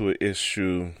ran into an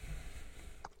issue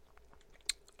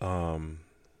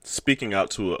speaking out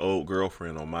to an old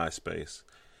girlfriend on MySpace.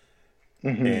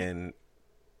 And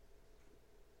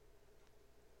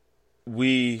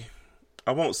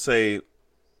I won't say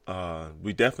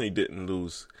we definitely didn't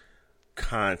lose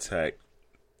contact,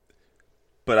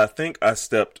 but I think I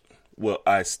stepped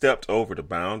over the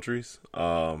boundaries,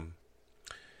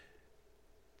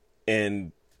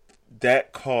 and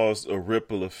that caused a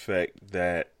ripple effect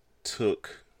that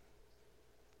took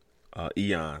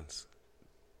eons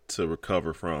to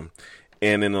recover from.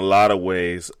 And in a lot of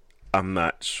ways, I'm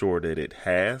not sure that it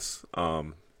has.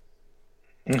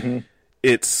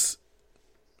 It's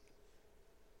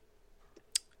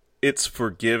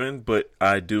forgiven, but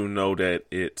I do know that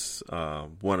it's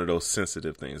one of those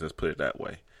sensitive things, let's put it that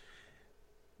way.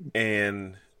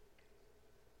 And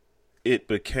it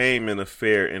became an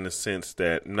affair in the sense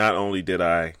that not only did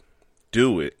I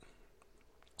do it,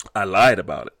 I lied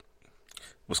about it.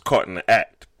 Was caught in the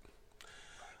act.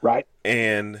 Right.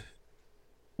 And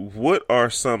what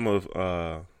are some of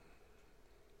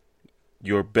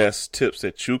your best tips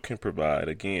that you can provide,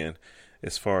 again,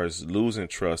 as far as losing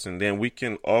trust? And then we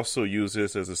can also use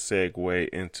this as a segue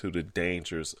into the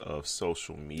dangers of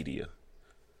social media.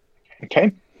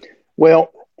 Okay.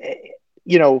 Well,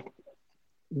 you know,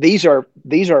 these are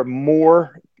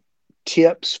more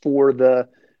tips for the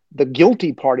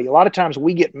guilty party. A lot of times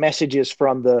we get messages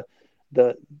from the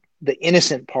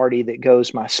innocent party that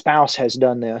goes, my spouse has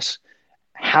done this.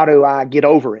 How do I get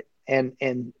over it? And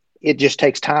it just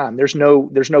takes time. There's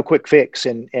no quick fix,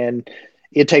 and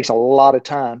it takes a lot of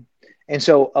time. And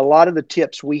so a lot of the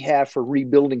tips we have for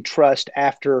rebuilding trust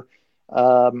after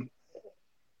an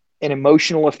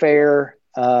emotional affair,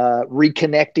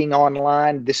 reconnecting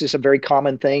online. This is a very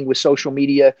common thing with social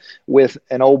media, with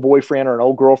an old boyfriend or an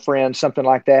old girlfriend, something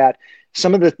like that.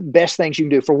 Some of the best things you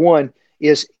can do, for one,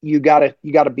 is you gotta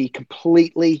be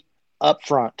completely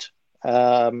upfront.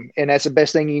 And that's the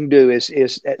best thing you can do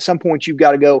is at some point you've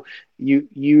got to go,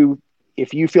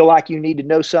 if you feel like you need to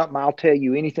know something, I'll tell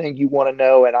you anything you want to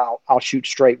know, and I'll shoot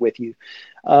straight with you.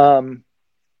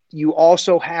 You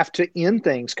also have to end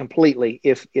things completely.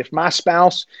 If my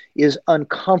spouse is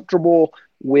uncomfortable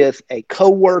with a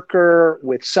coworker,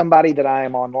 with somebody that I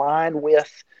am online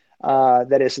with,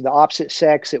 that is the opposite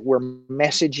sex, that we're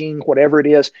messaging, whatever it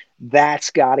is, that's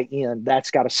got to end.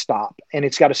 That's got to stop. And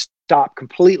it's got to stop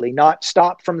completely, not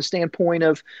stop from the standpoint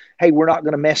of, hey, we're not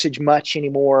going to message much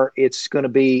anymore. It's going to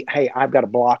be, hey, I've got to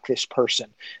block this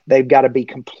person. They've got to be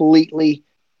completely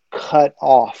cut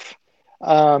off.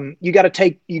 You got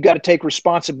to take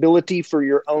responsibility for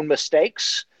your own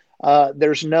mistakes.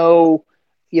 There's no,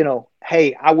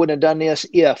 hey, I wouldn't have done this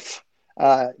if,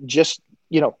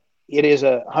 it is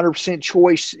 100%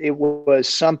 choice. It was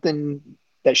something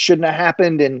that shouldn't have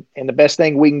happened. And the best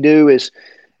thing we can do is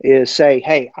say,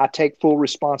 hey, I take full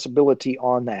responsibility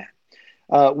on that.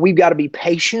 We've got to be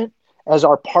patient as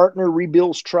our partner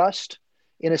rebuilds trust,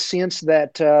 in a sense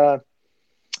that,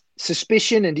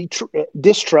 suspicion and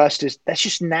distrust that's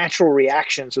just natural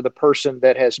reactions of the person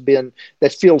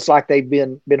that feels like they've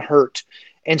been hurt.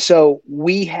 And so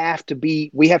we have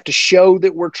to show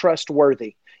that we're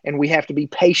trustworthy, and we have to be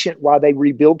patient while they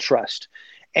rebuild trust.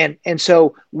 And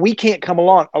so we can't come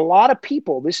along. A lot of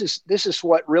people, this is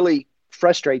what really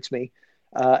frustrates me,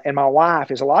 and my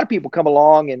wife, is a lot of people come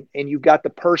along and you've got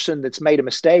the person that's made a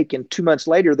mistake, and 2 months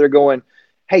later they're going,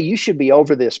 hey, you should be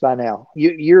over this by now.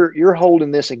 You're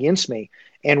holding this against me.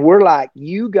 And we're like,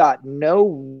 you got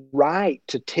no right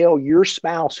to tell your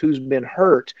spouse who's been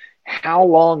hurt how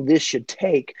long this should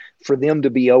take for them to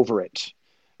be over it.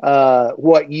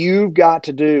 What you've got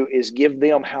to do is give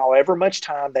them however much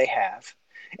time they have.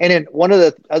 And then one of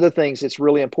the other things that's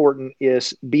really important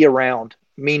is be around,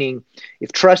 meaning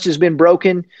if trust has been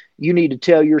broken, you need to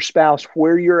tell your spouse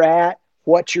where you're at,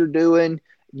 what you're doing.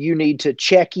 You need to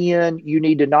check in. You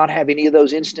need to not have any of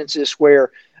those instances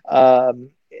where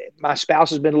my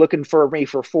spouse has been looking for me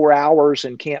for 4 hours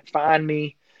and can't find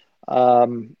me.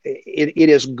 It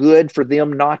is good for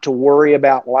them not to worry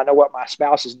about, well, I know what my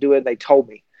spouse is doing. They told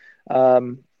me.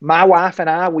 My wife and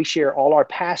I, we share all our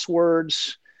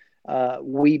passwords.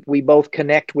 We both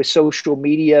connect with social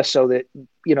media so that,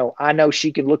 I know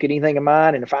she can look at anything of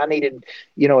mine. And if I needed,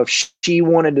 if she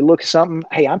wanted to look at something,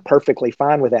 hey, I'm perfectly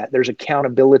fine with that. There's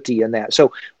accountability in that.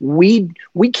 So we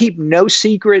keep no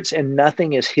secrets, and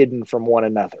nothing is hidden from one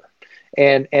another.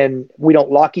 And we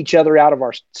don't lock each other out of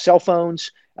our cell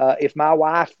phones. If my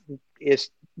wife is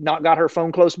not got her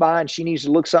phone close by and she needs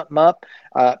to look something up,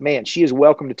 man, she is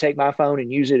welcome to take my phone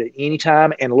and use it at any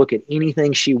time and look at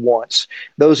anything she wants.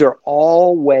 Those are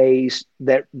all ways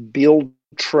that build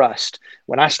trust.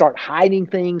 When I start hiding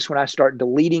things, when I start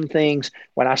deleting things,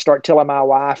 when I start telling my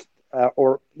wife,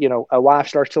 or a wife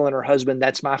starts telling her husband,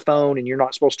 that's my phone and you're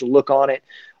not supposed to look on it,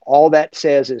 all that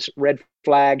says is red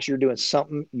flags. You're doing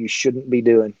something you shouldn't be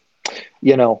doing,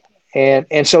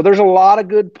 and so there's a lot of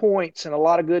good points and a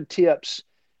lot of good tips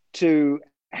to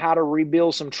how to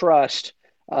rebuild some trust.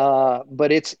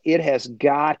 But it has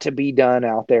got to be done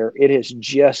out there. It has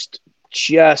just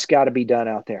got to be done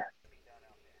out there.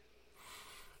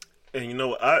 And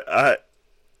I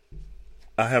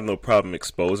have no problem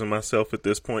exposing myself at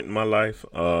this point in my life.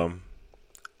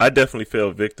 I definitely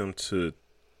fell victim to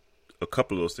a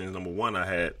couple of those things. Number one, I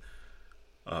had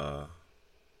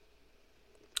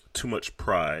too much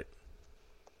pride,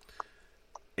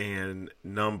 and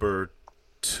number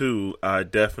two, I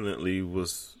definitely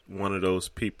was one of those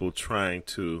people trying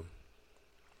to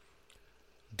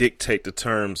dictate the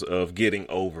terms of getting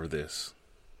over this.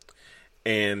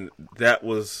 And that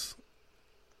was,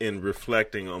 in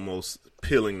reflecting, almost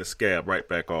peeling the scab right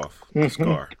back off the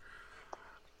scar.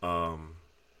 And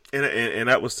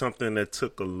that was something that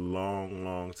took a long,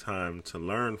 long time to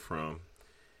learn from.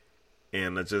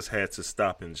 And I just had to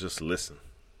stop and just listen.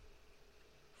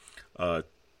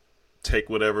 Take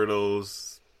whatever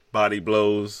those body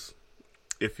blows,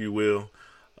 if you will,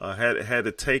 had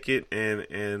to take it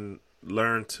and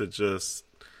learn to just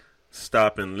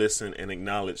stop and listen and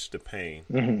acknowledge the pain,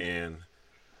 and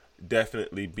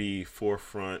definitely be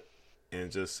forefront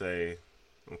and just say,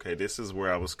 okay, this is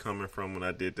where I was coming from when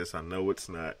I did this. I know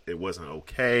it wasn't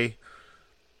okay,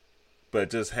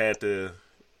 but just had to,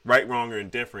 right, wrong, or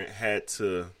indifferent, had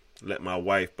to let my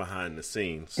wife behind the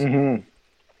scenes.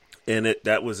 And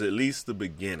that was at least the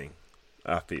beginning,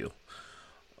 I feel.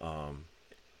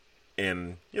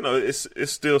 And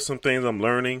it's still some things I'm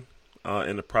learning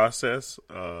in the process.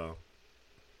 But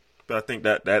I think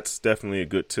that's definitely a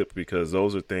good tip, because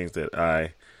those are things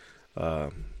that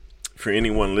for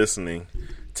anyone listening,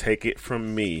 take it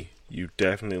from me, you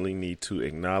definitely need to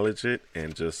acknowledge it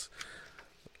and just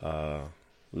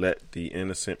let the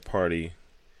innocent party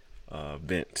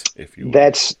vent, if you will.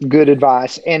 That's good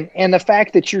advice. And the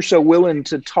fact that you're so willing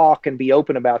to talk and be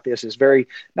open about this is very,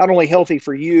 not only healthy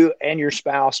for you and your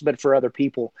spouse, but for other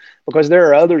people, because there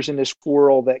are others in this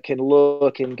world that can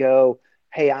look and go,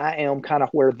 hey, I am kind of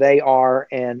where they are,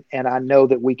 and I know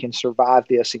that we can survive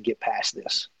this and get past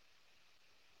this.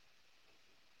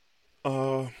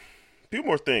 Few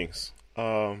more things.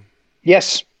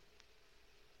 Yes.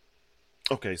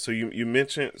 Okay, so you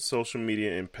mentioned social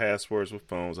media and passwords with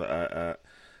phones. I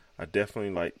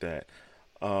definitely like that.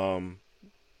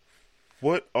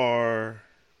 What are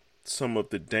some of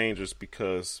the dangers?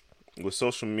 Because with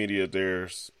social media,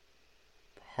 there's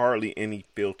hardly any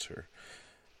filter,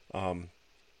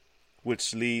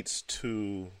 which leads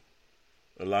to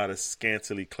a lot of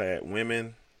scantily clad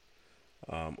women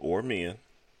or men.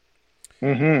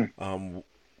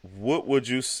 What would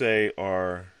you say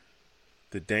are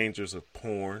the dangers of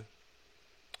porn?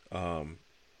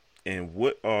 And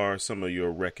what are some of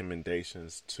your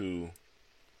recommendations to,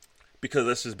 because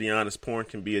let's just be honest, porn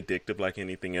can be addictive like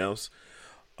anything else.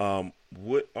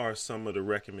 What are some of the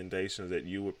recommendations that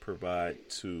you would provide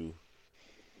to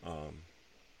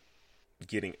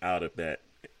getting out of that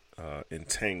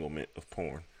entanglement of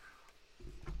porn?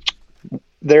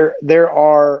 There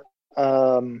are,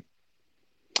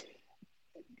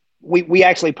 we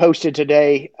actually posted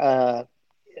today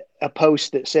a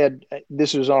post that said,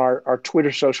 this was on our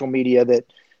Twitter social media,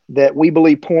 that we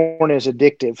believe porn is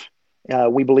addictive.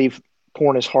 We believe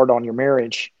porn is hard on your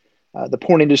marriage. The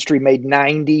porn industry made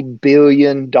 $90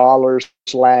 billion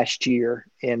last year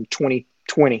in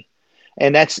 2020.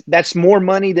 And that's more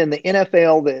money than the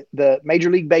NFL, the Major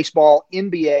League Baseball,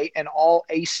 NBA, and all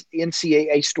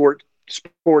NCAA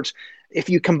sports. If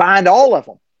you combined all of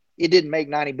them, it didn't make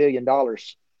 $90 billion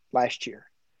last year.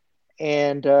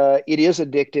 And it is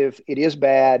addictive. It is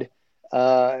bad.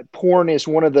 Porn is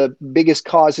one of the biggest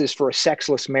causes for a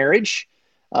sexless marriage,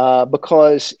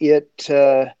 because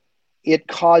it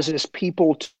causes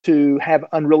people to have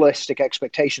unrealistic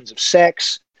expectations of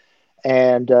sex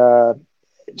and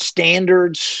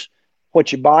standards.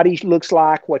 what your body looks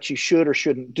like, what you should or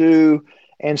shouldn't do.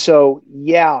 And so,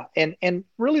 yeah, and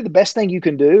really the best thing you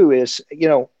can do is,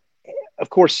 of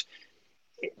course,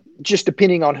 just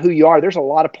depending on who you are, there's a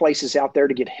lot of places out there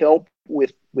to get help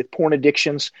with porn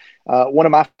addictions. One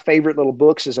of my favorite little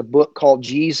books is a book called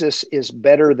Jesus is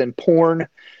Better Than Porn.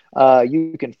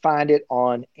 You can find it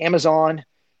on Amazon.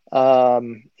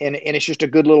 And it's just a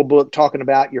good little book talking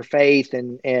about your faith.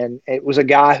 And it was a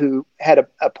guy who had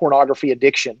a pornography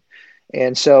addiction.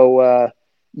 And so,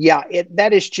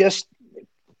 that is just,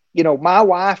 my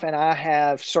wife and I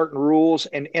have certain rules,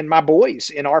 and my boys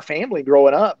in our family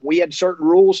growing up, we had certain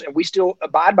rules, and we still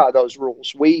abide by those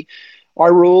rules.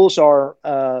 Our rules are,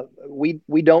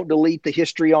 we don't delete the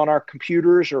history on our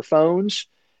computers or phones.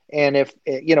 And if,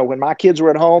 when my kids were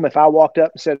at home, if I walked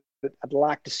up and said, I'd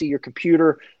like to see your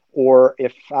computer, or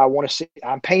if I want to see,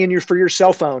 I'm paying you for your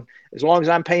cell phone. As long as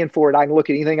I'm paying for it, I can look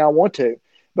at anything I want to.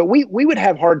 But we would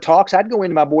have hard talks. I'd go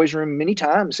into my boys' room many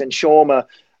times and show them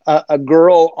a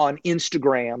girl on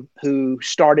Instagram who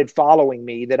started following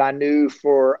me that I knew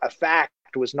for a fact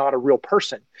was not a real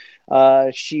person.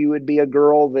 She would be a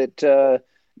girl that,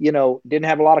 didn't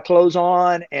have a lot of clothes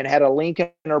on and had a link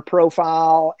in her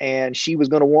profile, and she was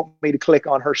going to want me to click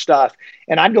on her stuff.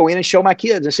 And I'd go in and show my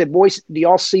kids and said, boys, do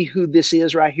y'all see who this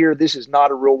is right here? This is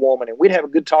not a real woman. And we'd have a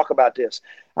good talk about this.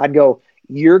 I'd go,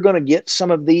 you're going to get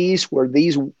some of these where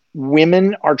these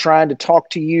women are trying to talk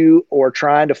to you or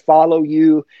trying to follow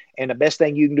you. And the best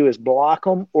thing you can do is block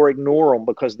them or ignore them,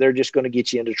 because they're just going to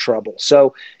get you into trouble.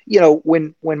 So,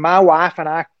 when my wife and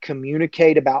I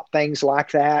communicate about things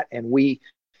like that, and we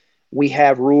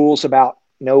have rules about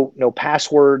no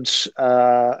passwords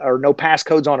or no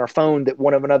passcodes on our phone that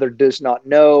one of another does not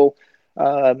know,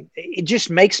 it just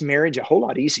makes marriage a whole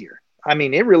lot easier. I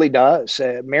mean, it really does.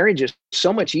 Marriage is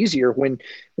so much easier when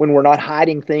we're not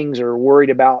hiding things or worried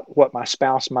about what my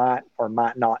spouse might or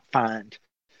might not find.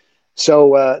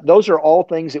 So those are all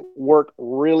things that work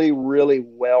really, really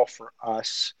well for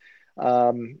us.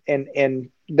 And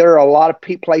there are a lot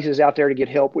of places out there to get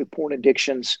help with porn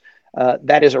addictions.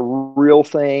 That is a real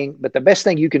thing. But the best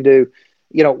thing you can do,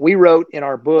 we wrote in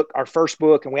our book, our first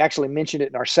book, and we actually mentioned it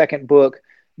in our second book,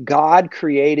 God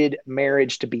created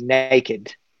marriage to be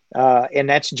naked. And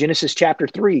that's Genesis chapter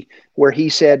 3, where he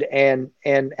said, and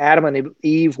Adam and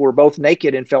Eve were both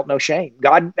naked and felt no shame.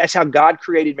 That's how God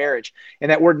created marriage. And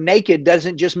that word naked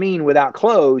doesn't just mean without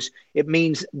clothes. It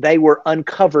means they were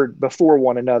uncovered before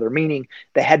one another, meaning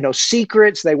they had no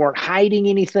secrets. They weren't hiding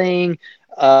anything.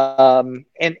 And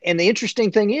the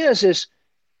interesting thing is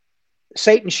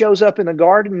Satan shows up in the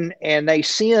garden and they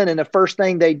sin. And the first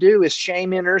thing they do is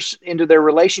shame enters into their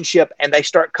relationship, and they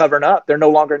start covering up. They're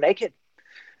no longer naked.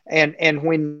 And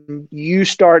when you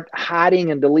start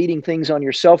hiding and deleting things on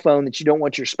your cell phone that you don't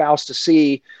want your spouse to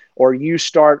see, or you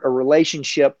start a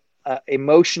relationship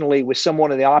emotionally with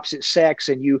someone of the opposite sex,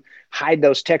 and you hide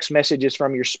those text messages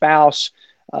from your spouse,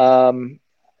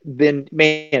 then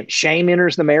man, shame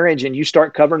enters the marriage, and you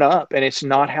start covering up, and it's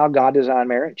not how God designed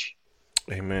marriage.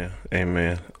 Amen.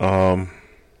 Amen.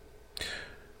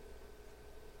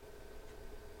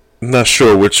 Not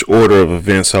sure which order of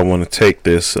events I want to take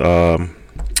this.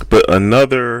 But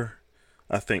another,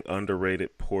 I think,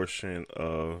 underrated portion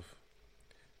of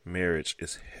marriage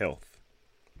is health.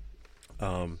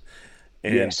 And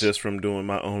Yes. just from doing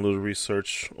my own little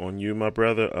research on you, my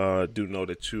brother, I do know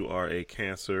that you are a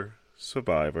cancer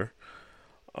survivor.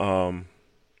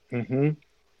 Mm-hmm.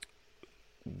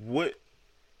 What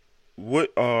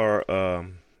are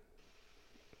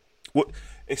what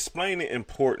explain the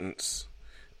importance,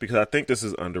 because I think this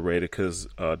is underrated, because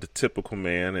the typical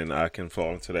man, and I can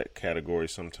fall into that category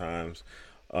sometimes,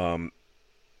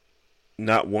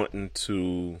 not wanting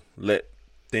to let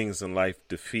things in life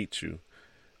defeat you,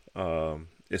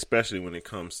 especially when it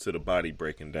comes to the body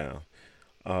breaking down.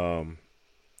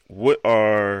 What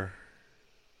are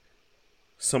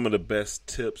some of the best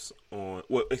tips on,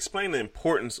 explain the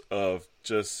importance of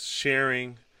just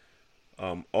sharing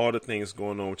all the things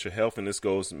going on with your health, and this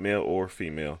goes male or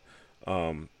female.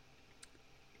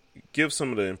 Give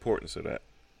some of the importance of that.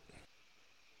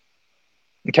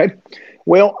 Okay.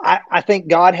 Well, I think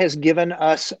God has given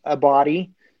us a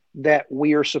body that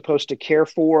we are supposed to care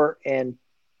for and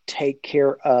take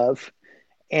care of.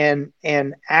 And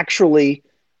actually,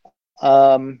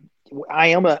 I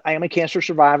am a cancer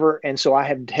survivor, and so I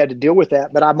have had to deal with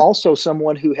that. But I'm also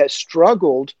someone who has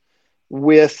struggled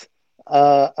with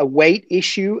a weight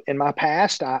issue in my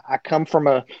past. I come from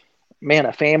a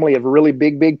family of really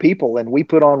big people, and we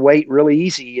put on weight really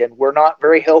easy, and we're not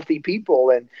very healthy people.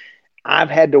 And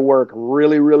I've had to work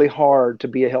really, really hard to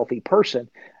be a healthy person.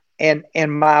 And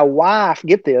my wife,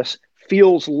 get this,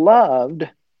 feels loved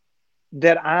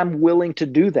that I'm willing to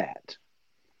do that.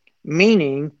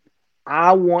 Meaning,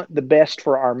 I want the best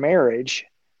for our marriage.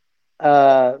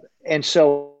 And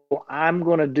so I'm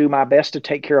going to do my best to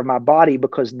take care of my body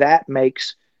because that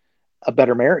makes a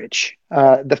better marriage.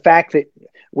 The fact that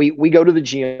we go to the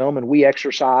gym and we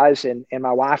exercise, and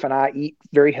my wife and I eat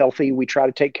very healthy. We try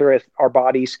to take care of our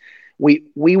bodies. We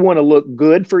want to look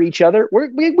good for each other.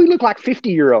 We look like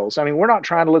 50-year-olds. I mean, we're not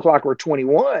trying to look like we're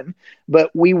 21,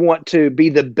 but we want to be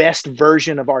the best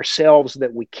version of ourselves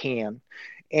that we can.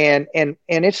 And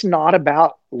it's not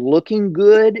about looking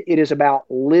good. It is about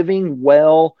living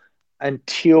well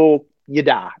until you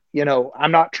die.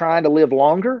 I'm not trying to live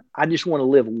longer. I just want to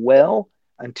live well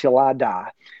until I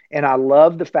die. And I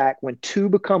love the fact when two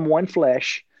become one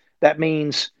flesh, that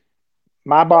means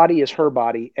my body is her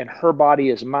body and her body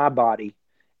is my body,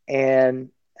 and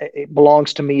it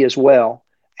belongs to me as well.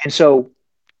 And so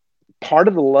part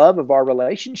of the love of our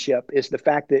relationship is the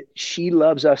fact that she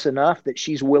loves us enough that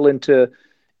she's willing to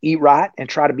eat right and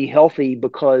try to be healthy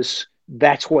because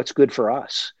that's what's good for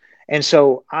us. And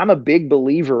so I'm a big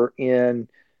believer in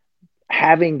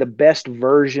having the best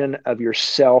version of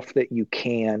yourself that you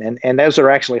can. And those are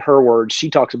actually her words. She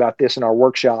talks about this in our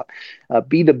workshop.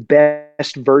 Be the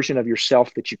best version of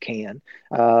yourself that you can.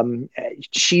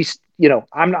 She's,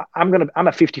 I'm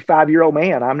a 55-year-old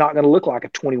man. I'm not going to look like a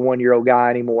 21-year-old guy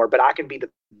anymore, but I can be the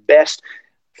best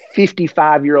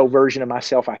 55-year-old version of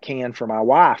myself I can for my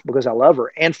wife because I love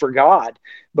her, and for God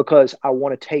because I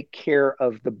want to take care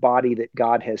of the body that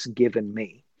God has given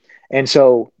me. And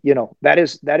so, that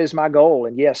is my goal.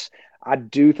 And yes, I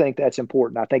do think that's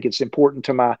important. I think it's important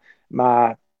to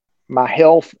my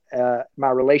health, my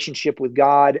relationship with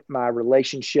God, my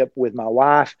relationship with my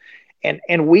wife. And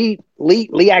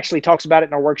Lee actually talks about it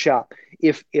in our workshop.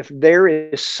 If there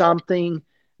is something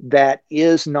that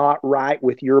is not right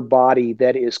with your body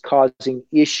that is causing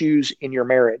issues in your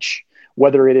marriage,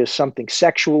 whether it is something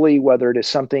sexually, whether it is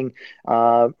something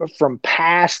from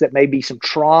past that may be some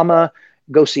trauma,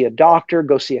 go see a doctor,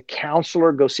 go see a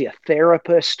counselor, go see a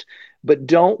therapist, but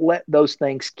don't let those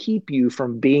things keep you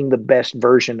from being the best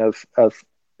version of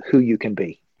who you can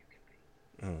be.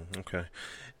 Okay.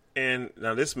 And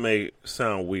now this may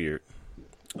sound weird,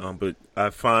 but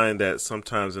I find that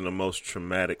sometimes in the most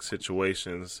traumatic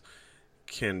situations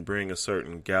can bring a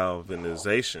certain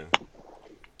galvanization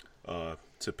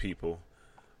to people.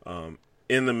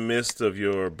 In the midst of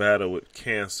your battle with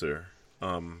cancer,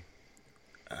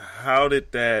 how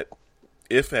did that,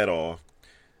 if at all,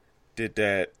 did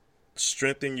that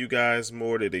strengthen you guys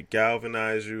more? Did it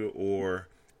galvanize you? Or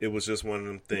it was just one of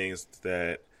them things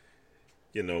that,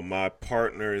 my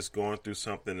partner is going through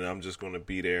something and I'm just going to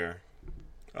be there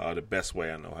the best way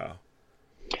I know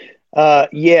how?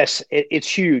 Yes, it's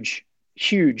huge,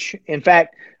 huge. In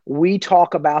fact, we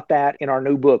talk about that in our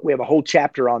new book. We have a whole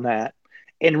chapter on that.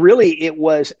 And really, it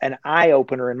was an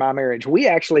eye-opener in my marriage. We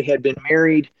actually had been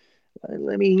married.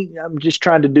 I'm just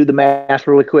trying to do the math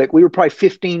really quick. We were probably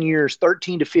 13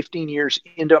 to 15 years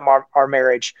into our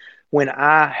marriage when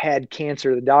I had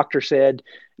cancer. The doctor said,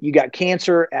 you got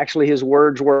cancer. Actually, his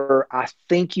words were, I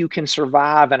think you can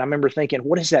survive. And I remember thinking,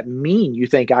 what does that mean? You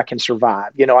think I can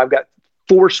survive? I've got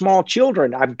 4 small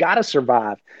children. I've got to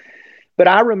survive. But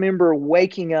I remember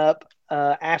waking up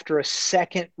after a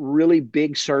second really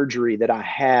big surgery that I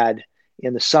had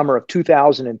in the summer of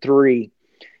 2003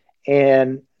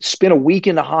 and spent a week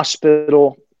in the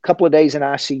hospital, a couple of days in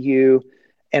ICU.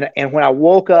 And when I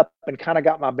woke up and kind of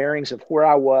got my bearings of where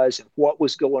I was and what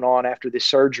was going on after this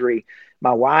surgery,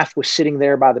 my wife was sitting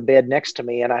there by the bed next to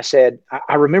me. And I said,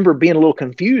 I remember being a little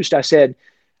confused. I said,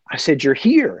 you're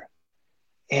here.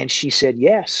 And she said,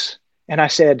 yes. And I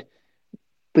said,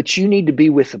 but you need to be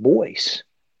with the boys.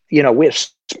 We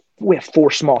have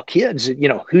 4 small kids,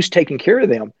 who's taking care of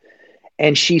them?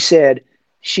 And she said,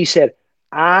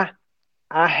 I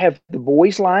have the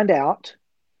boys lined out.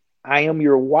 I am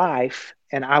your wife,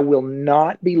 and I will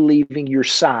not be leaving your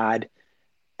side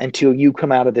until you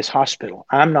come out of this hospital.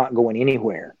 I'm not going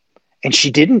anywhere. And she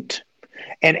didn't.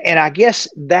 And I guess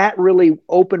that really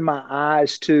opened my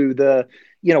eyes to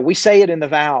we say it in the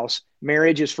vows,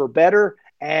 marriage is for better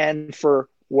and for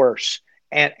worse.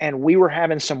 And we were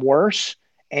having some worse,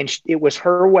 and it was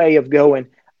her way of going,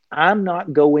 I'm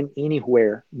not going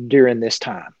anywhere during this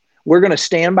time. We're going to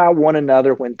stand by one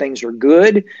another when things are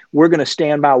good. We're going to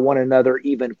stand by one another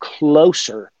even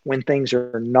closer when things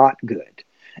are not good.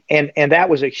 And that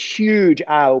was a huge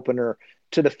eye-opener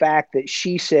to the fact that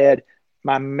she said,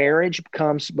 my marriage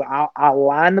comes, I'll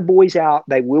line the boys out.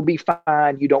 They will be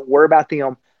fine. You don't worry about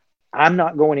them. I'm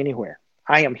not going anywhere.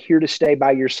 I am here to stay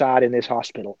by your side in this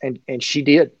hospital. And she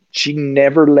did. She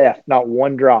never left, not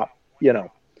one drop, you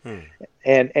know. Hmm.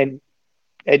 And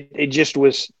it just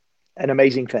was an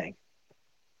amazing thing.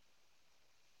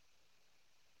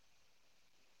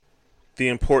 The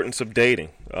importance of dating.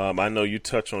 I know you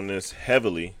touch on this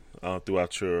heavily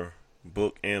throughout your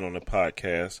book and on the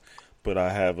podcast, but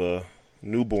I have a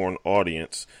newborn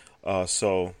audience,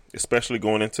 so especially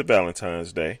going into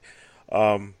Valentine's Day.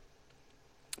 Um,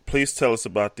 please tell us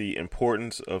about the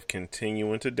importance of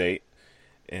continuing to date,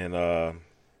 and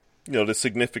the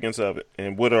significance of it,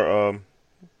 and what are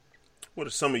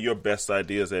some of your best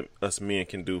ideas that us men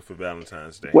can do for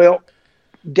Valentine's Day? Well,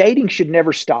 dating should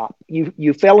never stop.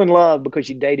 You fell in love because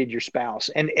you dated your spouse,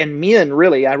 and men,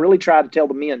 really, I really try to tell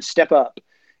the men, step up.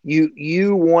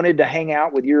 You wanted to hang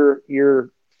out with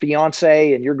your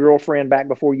fiance and your girlfriend back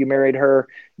before you married her.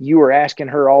 You were asking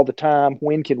her all the time,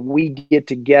 when can we get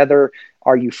together?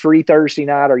 Are you free Thursday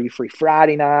night? Are you free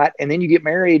Friday night? And then you get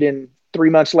married, and 3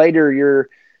 months later,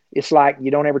 it's like you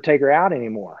don't ever take her out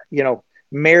anymore. You know,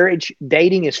 marriage,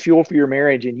 dating is fuel for your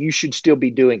marriage, and you should still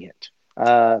be doing it.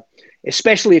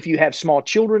 Especially if you have small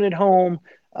children at home,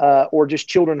 or just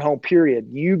children at home, period.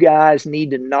 You guys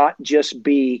need to not just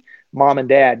be mom and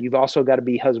dad. You've also got to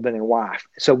be husband and wife.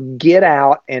 So get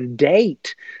out and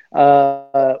date.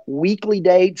 Weekly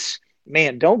dates,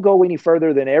 man, don't go any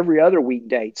further than every other week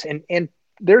dates. And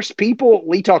there's people,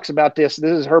 Lee talks about this.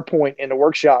 This is her point in the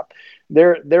workshop.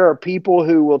 There are people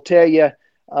who will tell you,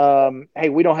 hey,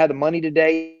 we don't have the money to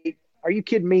date. Are you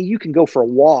kidding me? You can go for a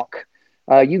walk.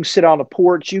 You can sit on the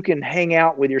porch. You can hang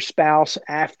out with your spouse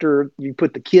after you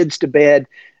put the kids to bed.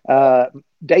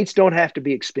 Dates don't have to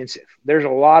be expensive. There's a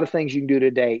lot of things you can do to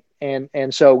date.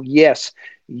 And so, yes,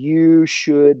 you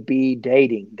should be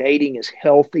dating. Dating is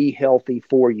healthy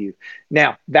for you.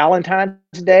 Now, Valentine's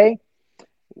Day,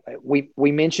 we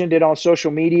mentioned it on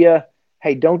social media.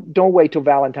 Hey, don't wait till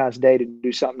Valentine's Day to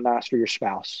do something nice for your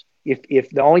spouse. If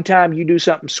the only time you do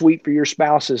something sweet for your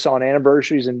spouse is on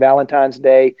anniversaries and Valentine's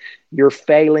Day, you're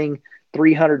failing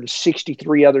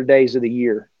 363 other days of the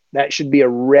year. That should be a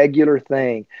regular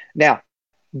thing. Now,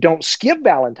 don't skip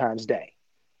Valentine's Day.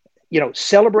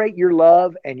 Celebrate your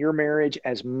love and your marriage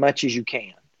as much as you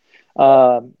can.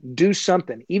 Do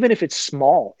something, even if it's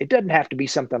small. It doesn't have to be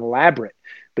something elaborate,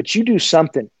 but you do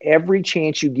something every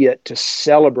chance you get to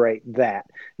celebrate that.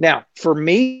 Now, for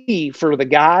me, for the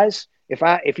guys,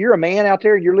 if you're a man out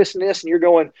there, you're listening to this and you're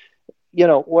going,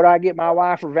 what I get my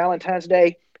wife for Valentine's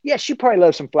Day? Yeah, she'd probably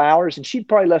love some flowers and she'd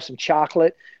probably love some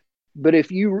chocolate. But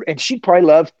she'd probably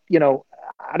love,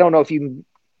 I don't know if you can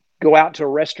go out to a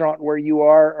restaurant where you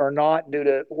are or not due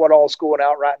to what all's going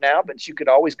out right now, but you could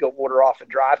always go order off a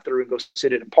drive-through and go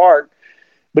sit in a park.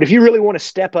 But if you really want to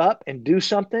step up and do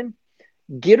something,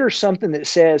 get her something that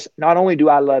says, not only do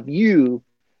I love you,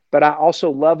 but I also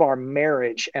love our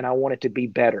marriage and I want it to be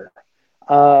better.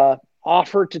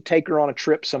 Offer to take her on a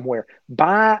trip somewhere.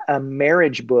 Buy a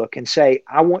marriage book and say,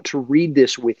 I want to read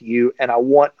this with you and I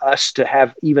want us to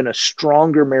have even a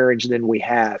stronger marriage than we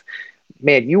have.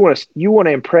 Man, you want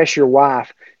to impress your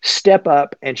wife, step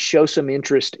up and show some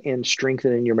interest in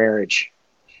strengthening your marriage.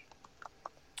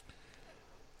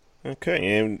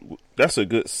 Okay, and that's a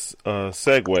good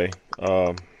segue.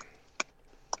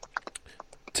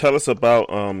 Tell us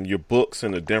about your books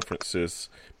and the differences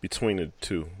between the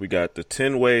two. We got the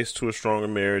 10 Ways to a Stronger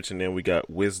Marriage, and then we got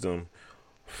Wisdom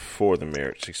for the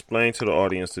Marriage. Explain to the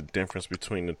audience the difference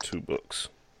between the two books.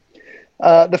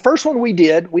 The first one we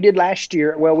did last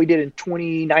year. Well, we did in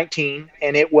 2019,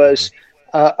 and it was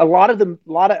a lot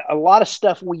of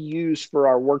stuff we use for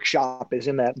our workshop is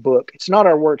in that book. It's not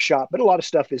our workshop, but a lot of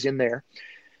stuff is in there.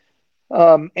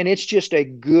 And it's just a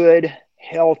good,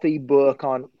 healthy book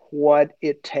on what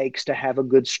it takes to have a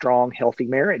good, strong, healthy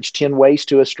marriage. 10 ways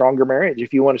to a stronger marriage.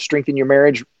 If you want to strengthen your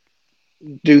marriage,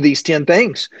 do these 10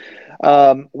 things.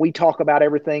 We talk about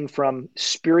everything from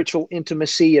spiritual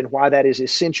intimacy and why that is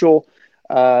essential,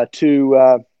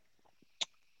 to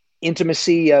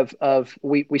intimacy of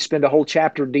we spend a whole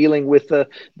chapter dealing with the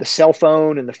cell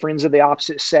phone and the friends of the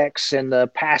opposite sex and the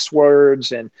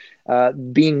passwords and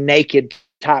being naked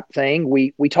type thing.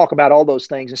 We talk about all those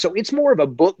things. And so it's more of a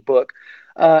book.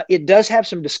 It does have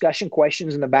some discussion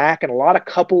questions in the back, and a lot of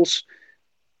couples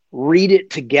read it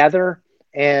together,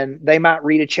 and they might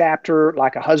read a chapter,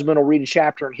 like a husband will read a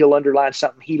chapter and he'll underline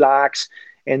something he likes.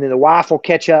 And then the wife will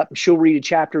catch up and she'll read a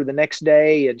chapter the next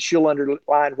day and she'll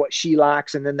underline what she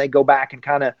likes. And then they go back and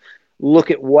kind of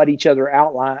look at what each other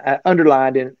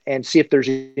underlined and see if there's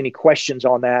any questions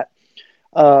on that.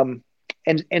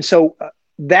 So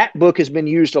that book has been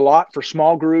used a lot for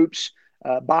small groups,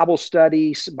 Bible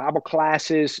studies, Bible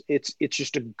classes. It's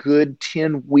just a good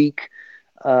 10-week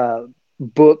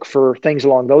book for things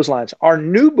along those lines. Our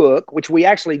new book, which we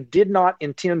actually did not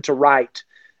intend to write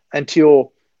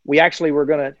until we actually were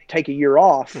going to take a year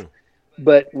off.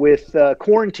 But with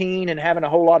quarantine and having a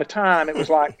whole lot of time, it was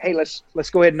like, hey, let's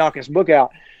go ahead and knock this book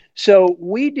out. So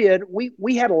we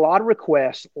had a lot of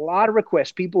requests,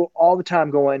 people all the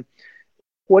time going,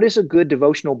 what is a good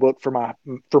devotional book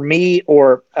for me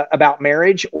or about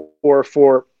marriage, or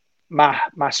for my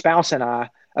spouse and I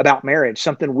about marriage,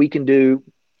 something we can do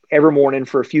every morning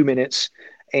for a few minutes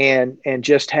and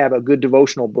just have a good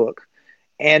devotional book.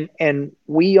 And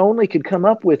we only could come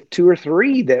up with 2 or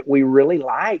 3 that we really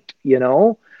liked,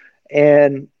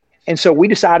 and so we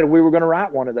decided we were going to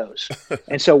write one of those.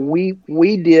 And so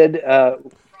we did.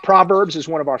 Proverbs is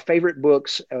one of our favorite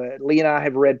books. Lee and I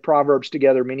have read Proverbs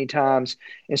together many times.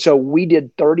 And so we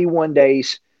did 31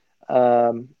 days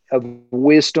of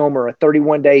wisdom, or a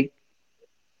 31-day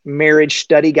marriage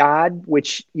study guide,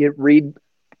 which you read,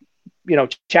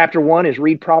 chapter 1 is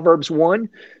read Proverbs 1,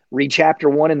 read chapter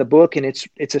 1 in the book, and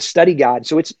it's a study guide.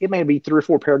 So it may be 3 or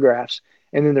 4 paragraphs.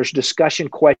 And then there's discussion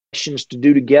questions to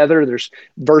do together. There's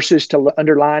verses to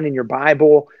underline in your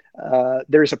Bible.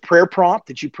 There's a prayer prompt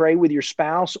that you pray with your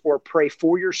spouse or pray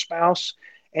for your spouse.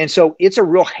 And so it's a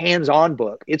real hands-on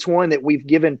book. It's one that we've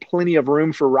given plenty of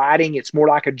room for writing. It's more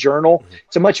like a journal.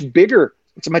 It's a much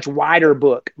wider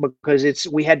book because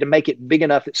we had to make it big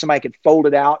enough that somebody could fold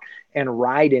it out and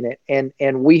write in it.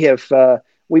 And we've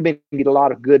been getting a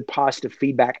lot of good positive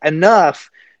feedback, enough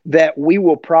that we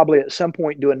will probably at some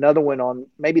point do another one on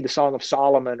maybe the Song of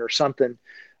Solomon or something,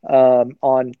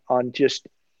 on just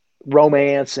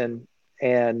romance and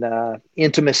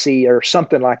intimacy or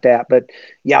something like that. But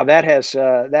yeah, that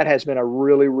has been a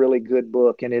really, really good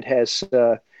book, and it has,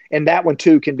 and that one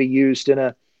too can be used in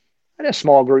a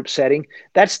small group setting.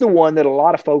 That's the one that a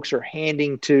lot of folks are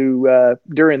handing to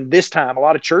during this time. A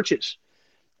lot of churches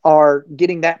are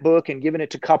getting that book and giving it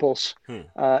to couples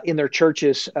in their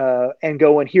churches and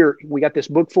going, here, we got this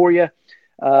book for you.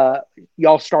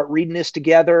 Y'all start reading this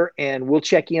together, and we'll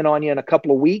check in on you in a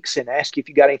couple of weeks and ask you if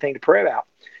you got anything to pray about.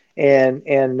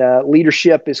 And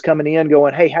leadership is coming in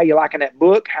going, hey, how you liking that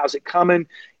book? How's it coming?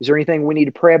 Is there anything we need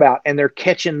to pray about? And they're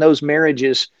catching those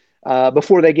marriages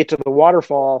before they get to the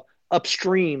waterfall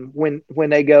upstream when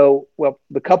they go, well,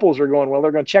 the couples are going, well,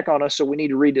 they're going to check on us, so we need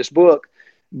to read this book.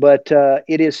 But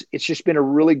it's just been a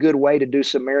really good way to do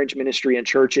some marriage ministry in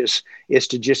churches, is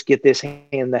to just get this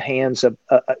in the hands of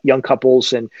young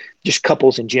couples and just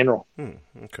couples in general.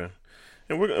 Okay.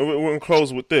 And we're going to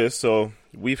close with this. So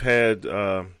we've had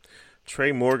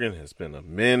Trey Morgan has been a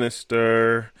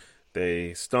minister.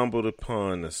 They stumbled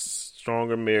upon the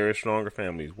Stronger Marriage, Stronger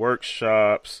Families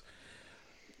workshops.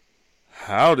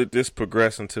 How did this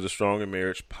progress into the Stronger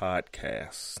Marriage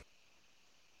podcast?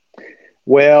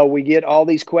 Well, we get all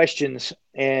these questions,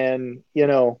 and,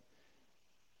 you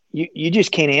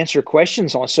just can't answer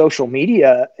questions on social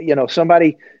media.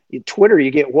 Somebody, Twitter,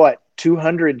 you get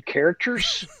 200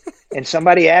 characters, and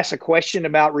somebody asks a question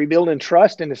about rebuilding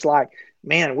trust, and it's like,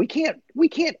 man, we can't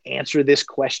answer this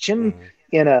question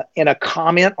in a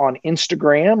comment on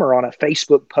Instagram or on a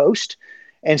Facebook post.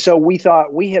 And so we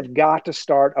thought, we have got to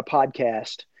start a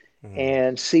podcast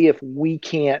and see if we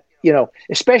can't,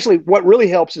 especially what really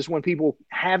helps is when people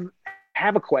have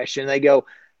a question, they go,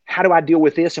 how do I deal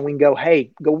with this? And we can go,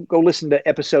 hey, go listen to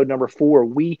episode number 4.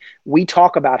 We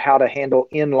talk about how to handle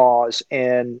in-laws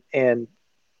and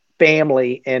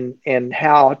family and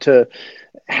how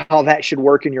that should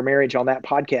work in your marriage on that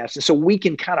podcast. And so we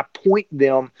can kind of point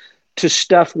them to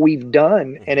stuff we've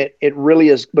done, and it really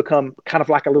has become kind of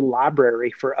like a little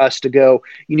library for us to go,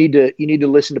 you need to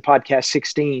listen to podcast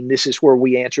 16. This is where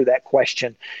we answer that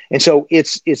question. And so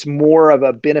it's more of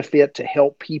a benefit to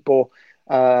help people.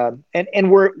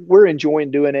 And we're enjoying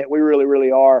doing it. We really,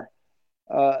 really are.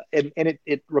 And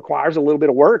it requires a little bit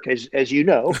of work, as you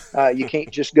know. You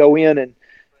can't just go in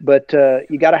but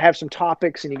you got to have some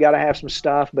topics, and you got to have some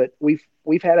stuff. But we've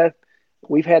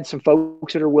had some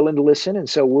folks that are willing to listen, and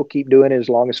so we'll keep doing it as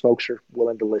long as folks are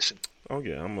willing to listen. Oh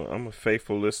yeah, I'm a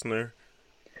faithful listener.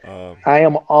 I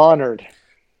am honored.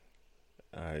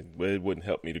 It wouldn't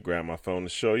help me to grab my phone to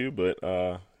show you, but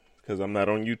because I'm not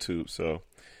on YouTube, so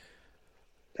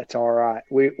that's all right.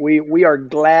 We are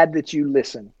glad that you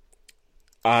listen.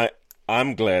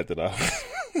 I'm glad that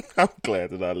I'm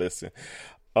glad that I listen.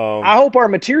 I hope our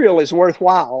material is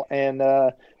worthwhile, and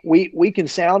we can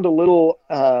sound a little.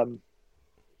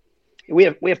 We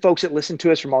have folks that listen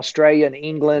to us from Australia and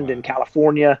England and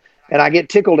California, and I get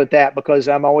tickled at that because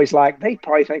I'm always like, they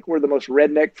probably think we're the most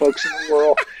redneck folks in the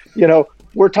world.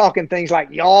 We're talking things like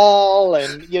y'all,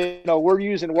 and we're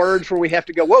using words where we have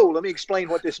to go, whoa, let me explain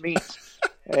what this means.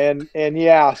 and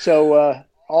yeah, so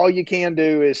all you can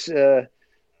do is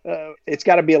it's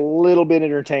got to be a little bit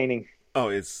entertaining. Oh,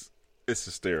 it's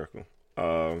hysterical.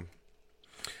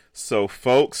 So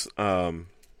folks,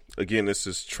 again, this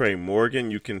is Trey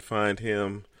Morgan. You can find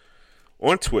him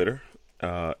on Twitter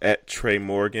at Trey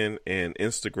Morgan and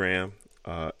Instagram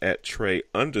at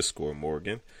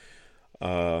Trey_Morgan.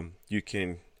 You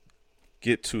can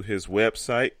get to his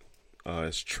website.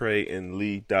 It's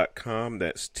treyandlee.com.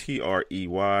 That's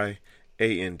TREYAND,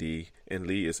 and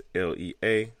Lee is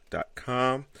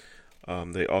LEA.com.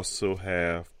 They also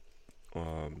have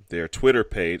their Twitter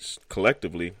page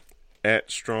collectively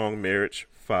at Strong Marriage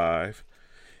 5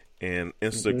 and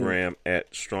Instagram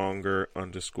at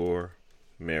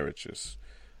Stronger_marriages.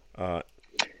 Go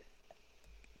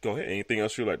ahead. Anything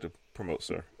else you'd like to promote,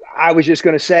 sir? I was just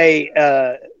going to say,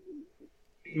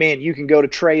 man, you can go to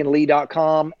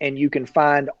treyandlee.com and you can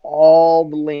find all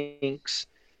the links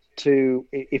to,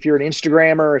 if you're an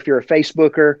Instagrammer, if you're a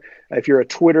Facebooker, if you're a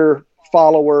Twitter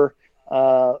follower,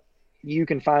 you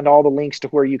can find all the links to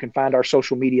where you can find our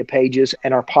social media pages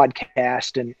and our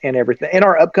podcast and everything, and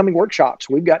our upcoming workshops.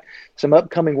 We've got some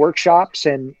upcoming workshops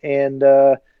and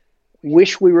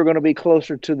wish we were going to be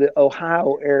closer to the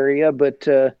Ohio area, but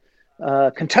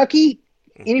Kentucky,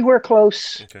 anywhere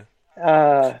close. Okay.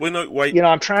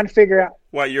 I'm trying to figure out.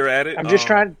 While you're at it, I'm just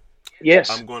trying. Yes.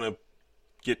 I'm going to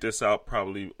get this out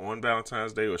probably on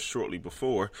Valentine's Day or shortly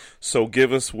before. So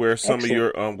give us where some of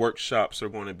your workshops are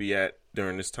going to be at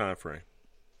during this time frame.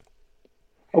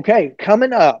 Okay,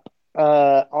 coming up,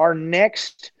 our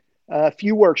next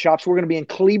few workshops, we're going to be in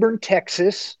Cleburne,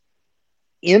 Texas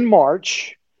in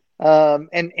March.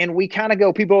 And we kind of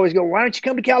go, people always go, why don't you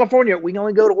come to California? We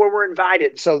only go to where we're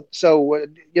invited. So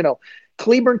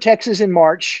Cleburne, Texas in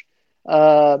March.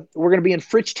 We're going to be in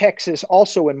Fritz, Texas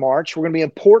also in March. We're going to be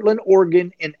in Portland,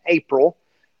 Oregon in April.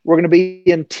 We're going to be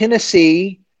in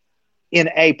Tennessee in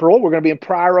April. We're going to be in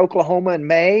Pryor, Oklahoma in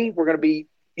May. We're going to be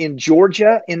in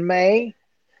Georgia in May.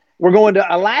 We're going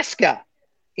to Alaska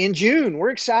in June.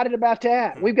 We're excited about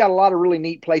that. We've got a lot of really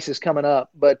neat places coming up,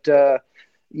 but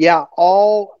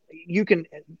you can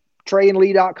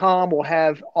treyandlee.com will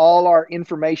have all our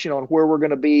information on where we're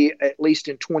going to be, at least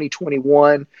in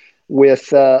 2021,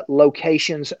 with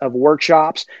locations of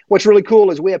workshops. What's really cool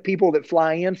is we have people that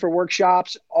fly in for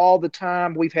workshops all the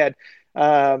time. We've had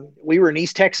we were in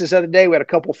East Texas the other day. We had a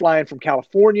couple flying from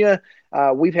California.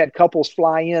 We've had couples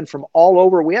fly in from all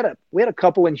over. We had a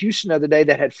couple in Houston the other day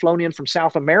that had flown in from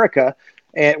South America,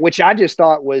 which I just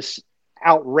thought was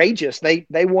outrageous. They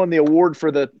won the award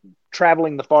for the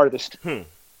traveling the farthest. Wow,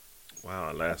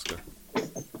 Alaska.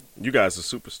 You guys are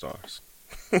superstars.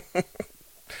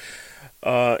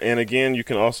 And again, you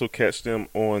can also catch them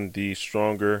on the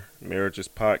Stronger Marriages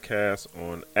podcast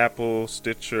on Apple,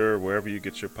 Stitcher, wherever you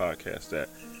get your podcast at.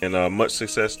 And much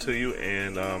success to you,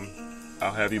 and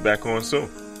I'll have you back on soon.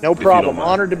 No problem.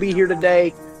 Honored to be here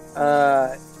today.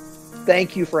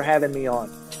 Thank you for having me on.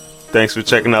 Thanks for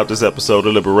checking out this episode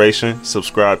of Liberation.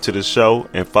 Subscribe to the show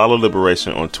and follow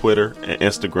Liberation on Twitter and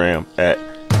Instagram at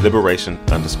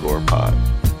Liberation_pod.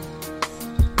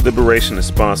 Liberation is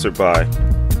sponsored by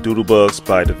Doodlebugs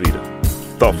by Davita.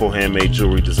 Thoughtful handmade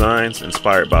jewelry designs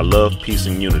inspired by love, peace,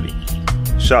 and unity.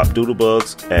 Shop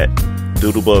Doodlebugs at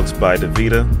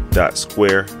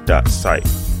doodlebugsbydavita.square.site.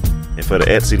 And for the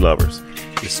Etsy lovers,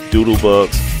 it's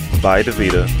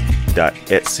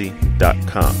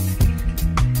doodlebugsbydavita.etsy.com.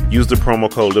 Use the promo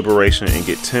code Liberation and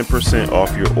get 10%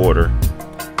 off your order.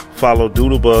 Follow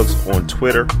Doodlebugs on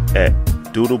Twitter at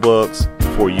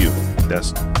Doodlebugs4U.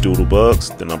 That's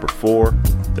Doodlebugs, the number 4,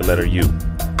 the letter U.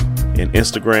 And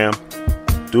Instagram,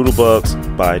 Doodlebugs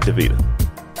by Davita.